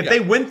 If they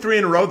win 3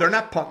 in a row, they're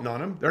not punting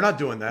on them. They're not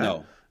doing that.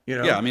 No.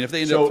 Yeah, I mean, if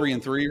they end up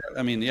 3-3,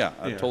 I mean,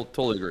 I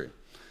totally agree.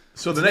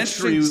 So the next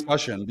 3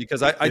 discussion,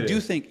 because I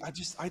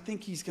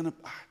think he's gonna.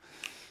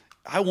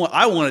 I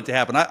want it to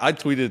happen. I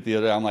tweeted it the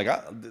other day. I'm like,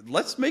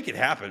 let's make it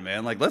happen,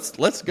 man. Like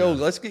let's go.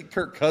 Let's get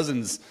Kirk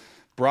Cousins,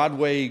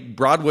 Broadway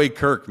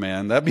Kirk,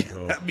 man.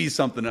 That'd be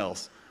something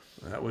else.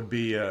 That would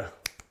be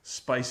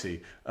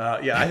spicy.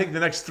 I think the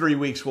next 3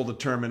 weeks will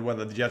determine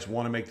whether the Jets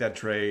want to make that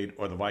trade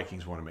or the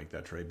Vikings want to make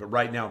that trade. But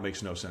right now, it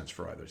makes no sense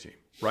for either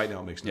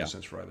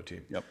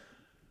team. Yep.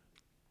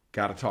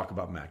 Got to talk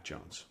about Mac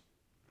Jones.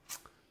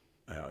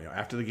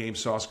 After the game,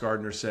 Sauce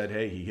Gardner said,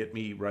 "Hey, he hit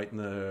me right in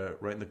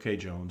the K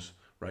Jones,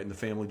 right in the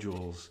family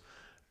jewels,"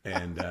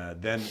 and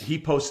then he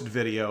posted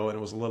video, and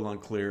it was a little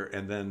unclear.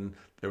 And then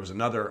there was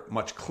another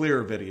much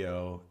clearer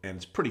video, and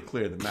it's pretty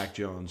clear that Mac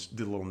Jones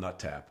did a little nut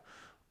tap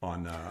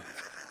on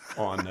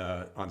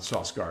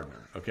Sauce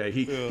Gardner. Okay,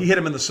 he hit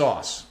him in the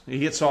sauce. He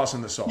hit Sauce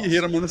in the sauce. He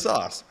hit him in the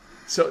sauce.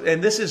 So,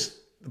 and this is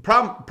the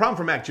problem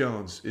for Mac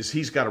Jones is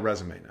he's got a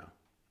resume now.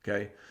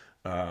 Okay.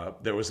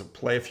 There was a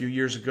play a few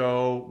years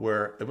ago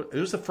where it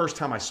was the first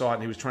time I saw it,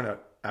 and he was trying to,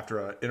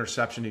 after an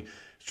interception, he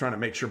was trying to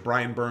make sure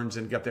Brian Burns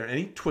didn't get there, and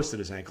he twisted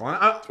his ankle. And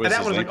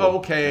that was like, oh,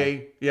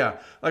 okay,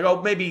 like,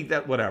 oh, maybe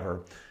that,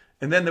 whatever.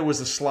 And then there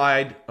was a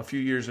slide a few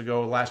years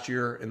ago, last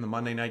year in the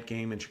Monday night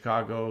game in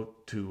Chicago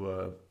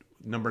to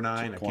number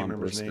 9, I can't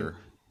remember his name.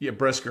 Yeah,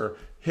 Brisker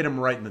hit him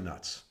right in the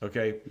nuts.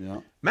 Okay,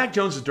 Mac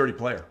Jones is a dirty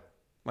player.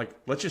 Like,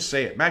 let's just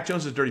say it. Mac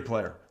Jones is a dirty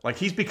player. Like,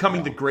 he's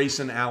becoming the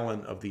Grayson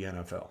Allen of the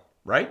NFL.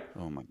 Right?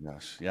 Oh my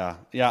gosh. Yeah.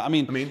 I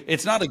mean,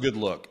 it's not a good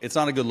look. And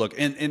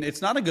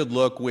it's not a good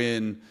look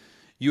when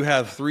you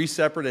have 3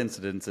 separate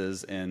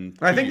incidences. And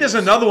I think there's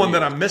another one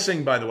that I'm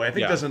missing, by the way. I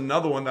think there's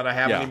another one that I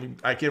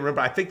can't remember.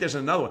 I think there's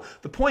another one.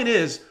 The point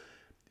is,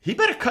 he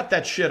better cut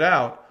that shit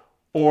out,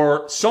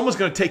 or someone's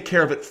going to take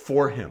care of it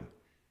for him.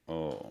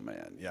 Oh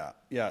man. Yeah.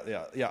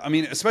 I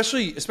mean,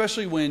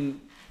 especially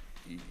when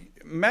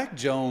Mac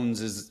Jones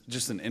is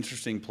just an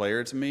interesting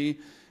player to me.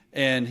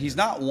 and he's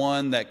not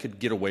one that could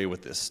get away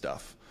with this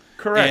stuff.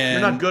 Correct.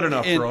 You're not good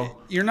enough, bro.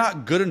 You're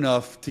not good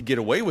enough to get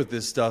away with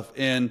this stuff.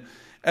 And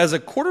as a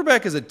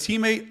quarterback, as a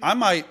teammate, I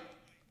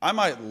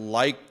might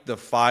like the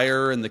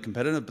fire and the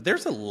competitive, but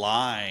there's a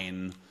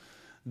line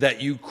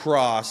that you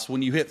cross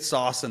when you hit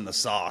sauce in the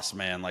sauce,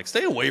 man. Like,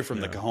 stay away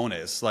from the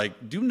cojones.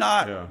 Like, do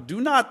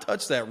not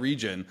touch that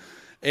region.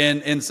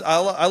 And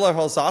I love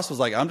how Sauce was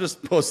like, I'm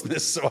just posting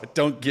this so I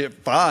don't get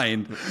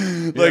fined.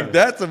 Like,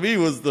 that to me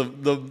was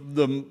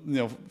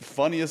the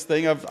funniest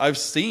thing I've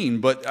seen.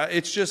 But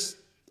it's just,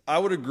 I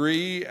would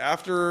agree,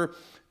 after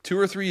 2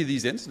 or 3 of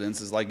these incidents,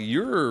 is like,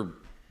 you're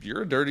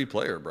a dirty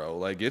player, bro.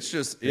 Like, it's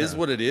just is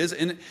what it is.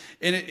 And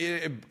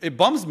it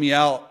bums me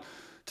out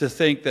to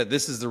think that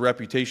this is the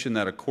reputation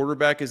that a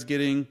quarterback is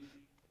getting,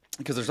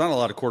 because there's not a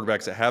lot of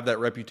quarterbacks that have that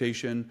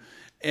reputation.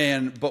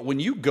 But when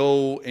you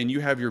go and you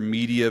have your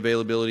media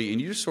availability and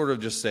you just sort of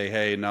just say,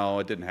 hey, no,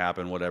 it didn't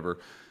happen, whatever,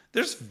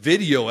 there's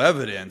video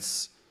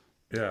evidence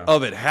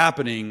of it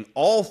happening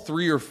all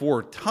 3 or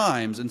 4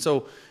 times. And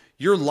so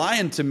you're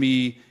lying to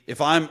me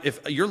if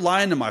you're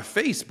lying to my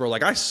face, bro.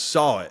 Like, I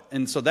saw it.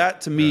 And so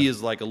that to me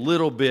is like a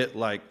little bit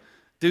like,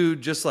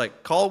 dude, just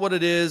like, call it what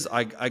it is.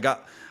 I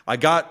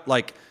got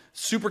like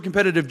super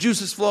competitive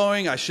juices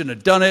flowing. I shouldn't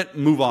have done it.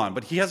 Move on.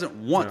 But he hasn't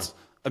once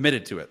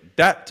admitted to it.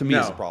 That to me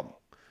is a problem.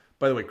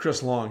 By the way,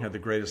 Chris Long had the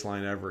greatest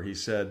line ever. He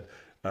said,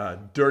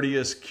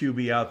 dirtiest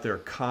QB out there,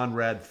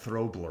 Conrad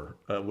Throbler,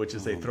 which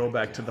is a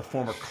throwback to the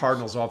former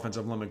Cardinals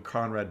offensive lineman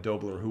Conrad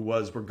Dobler, who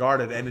was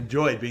regarded and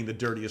enjoyed being the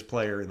dirtiest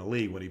player in the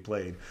league when he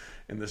played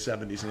in the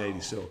 70s and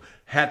 80s. So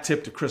hat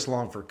tip to Chris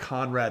Long for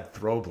Conrad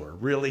Throbler.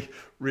 Really,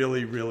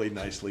 really, really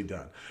nicely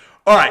done.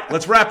 All right,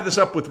 let's wrap this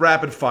up with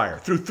rapid fire.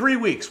 Through 3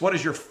 weeks, what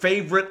is your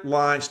favorite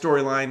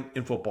storyline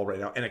in football right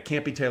now? And it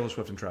can't be Taylor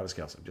Swift and Travis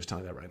Kelce. I'm just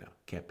telling you that right now.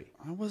 Can't be.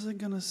 I wasn't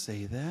going to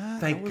say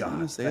that. Thank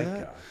God.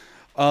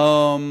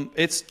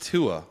 It's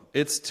Tua.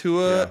 It's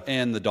Tua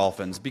and the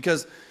Dolphins,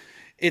 because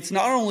it's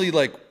not only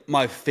like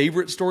my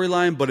favorite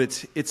storyline, but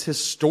it's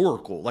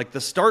historical. Like, the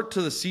start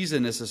to the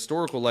season is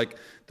historical. Like,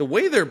 the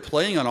way they're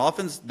playing on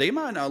offense, they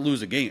might not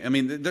lose a game. I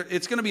mean,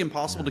 it's going to be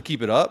impossible to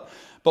keep it up,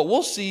 but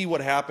we'll see what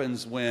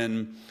happens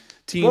when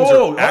teams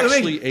are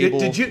actually able.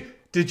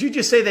 Did you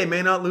just say they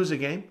may not lose a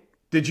game?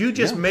 Did you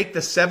just make the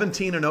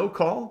 17-0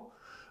 call?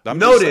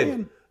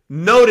 Noted.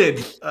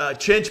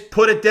 Chinch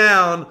put it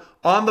down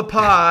on the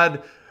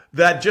pod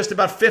that just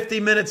about 50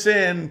 minutes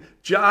in,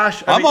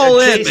 Chase,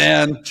 in,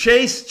 man.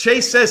 Chase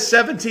says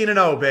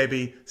 17-0,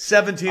 baby.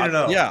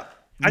 17-0. Yeah.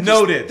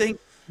 Noted. Just think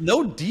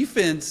no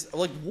defense.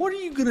 Like, what are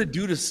you going to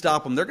do to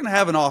stop them? They're going to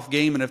have an off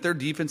game, and if their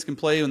defense can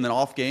play in an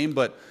off game,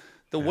 but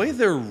the way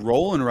they're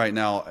rolling right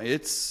now,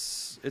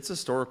 it's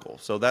historical.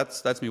 So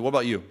that's me. What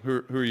about you?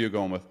 Who are you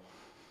going with?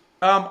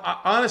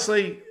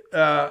 Honestly,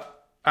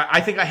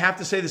 I think I have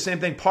to say the same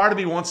thing. Part of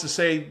me wants to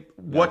say,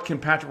 what can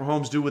Patrick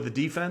Mahomes do with the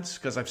defense?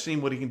 Because I've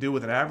seen what he can do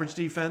with an average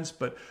defense.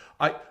 But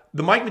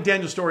the Mike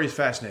McDaniel story is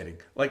fascinating.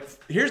 Like,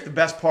 here's the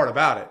best part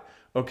about it,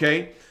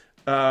 okay?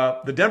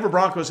 The Denver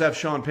Broncos have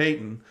Sean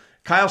Payton.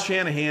 Kyle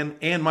Shanahan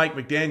and Mike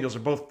McDaniels are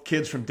both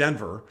kids from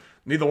Denver.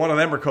 Neither one of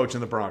them are coaching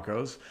the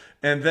Broncos.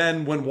 And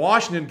then when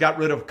Washington got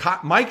rid of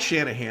Mike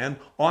Shanahan,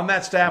 on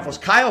that staff was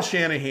Kyle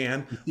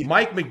Shanahan,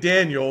 Mike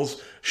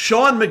McDaniels,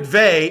 Sean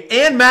McVay,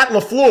 and Matt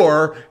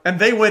LaFleur, and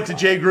they went to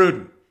Jay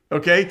Gruden.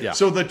 Okay? Yeah.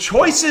 So the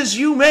choices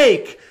you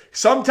make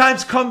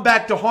sometimes come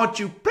back to haunt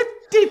you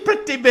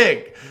pretty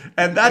big.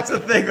 And that's the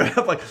thing that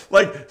I'm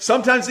like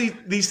sometimes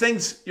these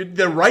things,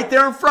 they're right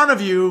there in front of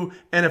you,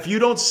 and if you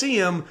don't see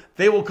them,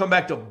 they will come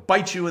back to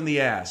bite you in the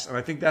ass. And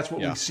I think that's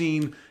what we've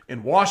seen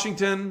in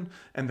Washington,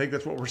 and I think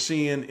that's what we're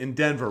seeing in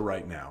Denver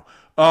right now.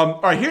 All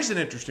right, here's an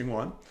interesting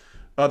one.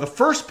 The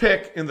first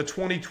pick in the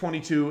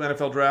 2022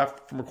 NFL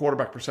draft from a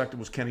quarterback perspective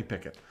was Kenny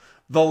Pickett.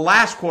 The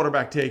last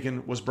quarterback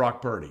taken was Brock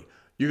Purdy.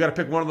 You got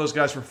to pick one of those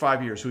guys for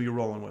 5 years. Who are you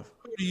rolling with?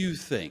 Who do you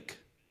think?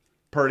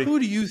 Purdy. Who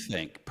do you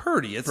think?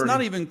 Purdy. It's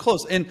not even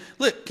close. And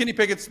look, Kenny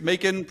Pickett's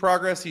making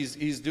progress.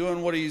 He's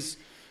doing what he's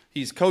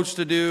coached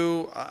to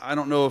do. I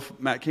don't know if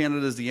Matt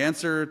Canada is the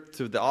answer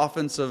to the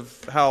offense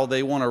of how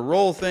they want to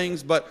roll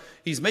things, but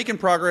he's making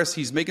progress.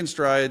 He's making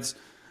strides.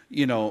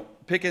 You know,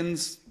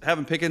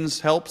 having Pickens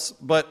helps.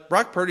 But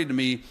Brock Purdy, to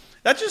me,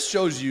 that just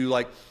shows you,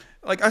 like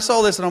I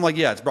saw this and I'm like,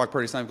 yeah, it's Brock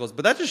Purdy. It's not even close.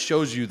 But that just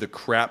shows you the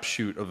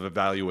crapshoot of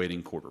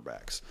evaluating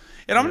quarterbacks.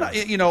 And I'm not,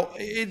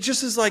 it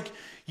just is like,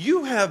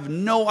 you have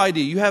no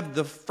idea. You have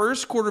the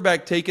first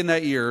quarterback taken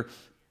that year,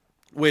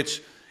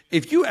 which,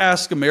 if you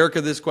ask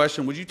America this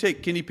question, would you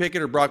take Kenny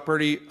Pickett or Brock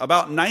Purdy?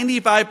 About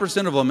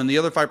 95% of them, and the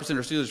other 5%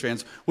 are Steelers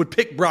fans, would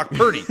pick Brock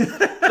Purdy.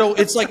 So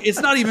it's like, it's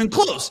not even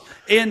close.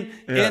 And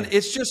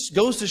it just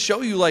goes to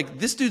show you, like,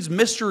 this dude's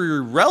mystery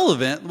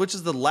irrelevant, which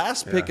is the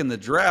last pick in the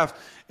draft,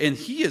 and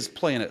he is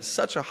playing at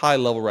such a high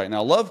level right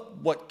now. Love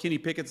what Kenny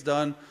Pickett's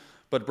done,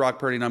 but Brock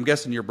Purdy, and I'm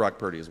guessing you're Brock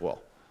Purdy as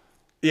well.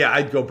 Yeah,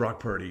 I'd go Brock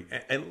Purdy.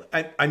 And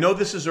I know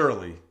this is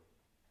early,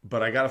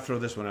 but I got to throw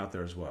this one out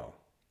there as well.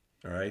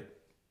 All right?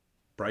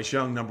 Bryce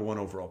Young, number 1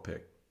 overall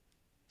pick.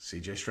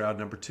 C.J. Stroud,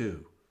 number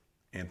 2.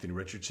 Anthony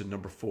Richardson,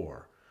 number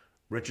 4.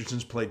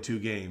 Richardson's played 2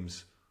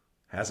 games,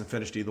 hasn't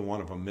finished either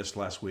one of them, missed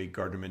last week.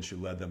 Gardner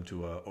Minshew led them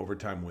to an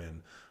overtime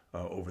win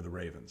over the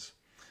Ravens.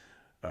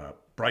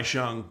 Bryce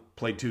Young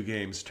played 2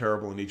 games,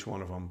 terrible in each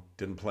one of them,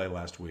 didn't play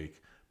last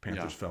week.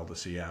 Panthers fell to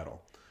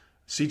Seattle.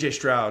 C.J.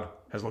 Stroud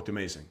has looked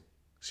amazing.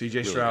 C.J.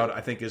 Really Stroud, good.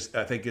 I think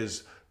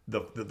is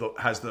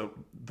has the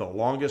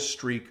longest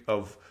streak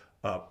of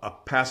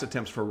pass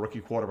attempts for a rookie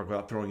quarterback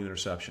without throwing an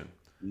interception.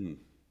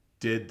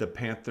 Did the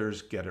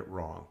Panthers get it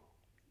wrong?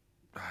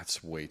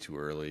 That's way too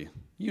early.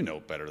 You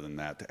know better than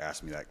that to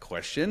ask me that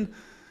question.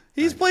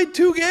 He's played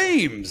 2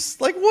 games.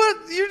 Like what?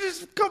 You're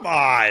just come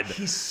on.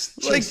 He's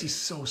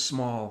so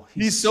small.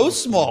 He's so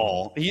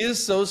small. He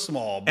is so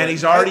small. And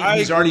he's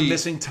already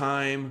missing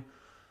time.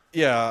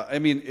 Yeah, I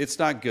mean it's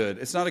not good.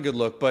 It's not a good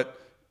look. But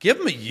give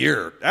him a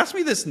year. Ask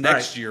me this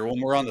next year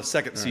when we're on the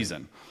second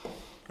season.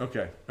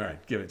 Okay. All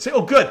right. Give it.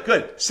 Oh,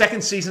 good.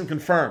 Second season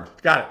confirmed.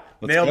 Got it.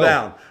 Let's Nailed go.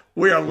 down.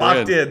 We are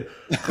locked in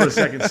for the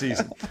second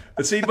season.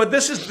 But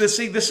this is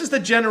the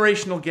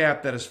generational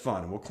gap that is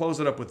fun. We'll close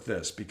it up with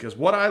this because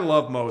what I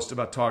love most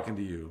about talking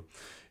to you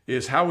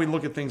is how we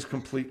look at things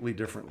completely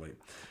differently.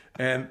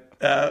 And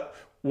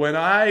when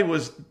I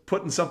was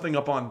putting something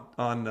up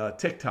on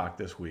TikTok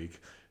this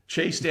week,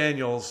 Chase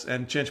Daniels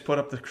and Chinch put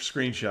up the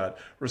screenshot,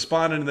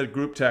 responded in the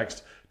group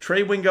text,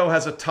 Trey Wingo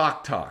has a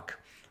talk.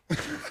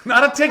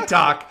 Not a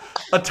TikTok,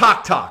 a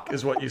talk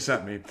is what you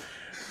sent me.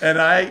 And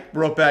I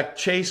wrote back,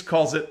 Chase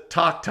calls it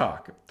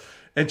talk.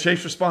 And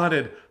Chase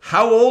responded,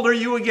 how old are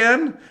you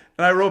again?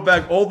 And I wrote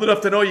back, old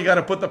enough to know you got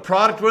to put the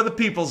product where the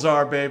peoples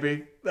are,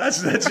 baby.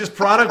 That's just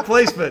product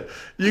placement.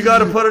 You got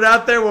to put it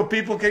out there where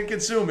people can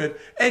consume it.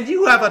 And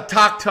you have a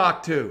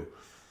talk too.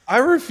 I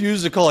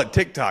refuse to call it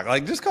TikTok.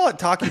 Like, just call it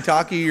talkie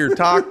or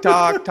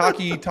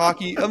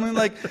talkie. I mean,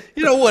 like,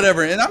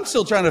 whatever. And I'm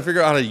still trying to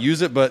figure out how to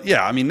use it. But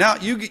yeah, I mean, now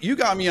you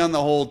got me on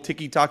the whole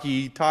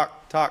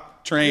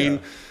talk train. Yeah.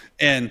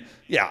 And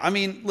yeah, I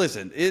mean,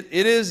 listen, it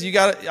is, you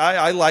got to,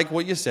 I like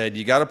what you said.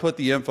 You got to put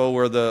the info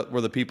where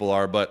the people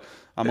are, but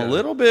I'm a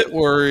little bit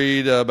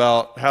worried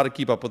about how to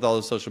keep up with all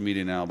the social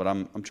media now, but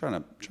I'm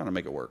trying to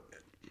make it work.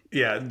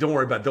 Yeah, don't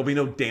worry about it. There'll be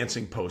no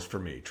dancing post for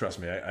me. Trust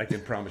me, I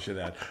can promise you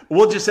that.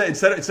 We'll just say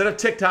instead of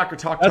TikTok or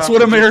talk. That's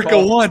what America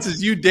wants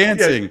is you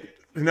dancing.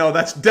 Yeah, no,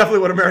 that's definitely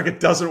what America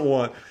doesn't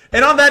want.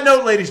 And on that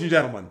note, ladies and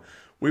gentlemen,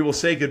 we will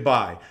say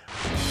goodbye.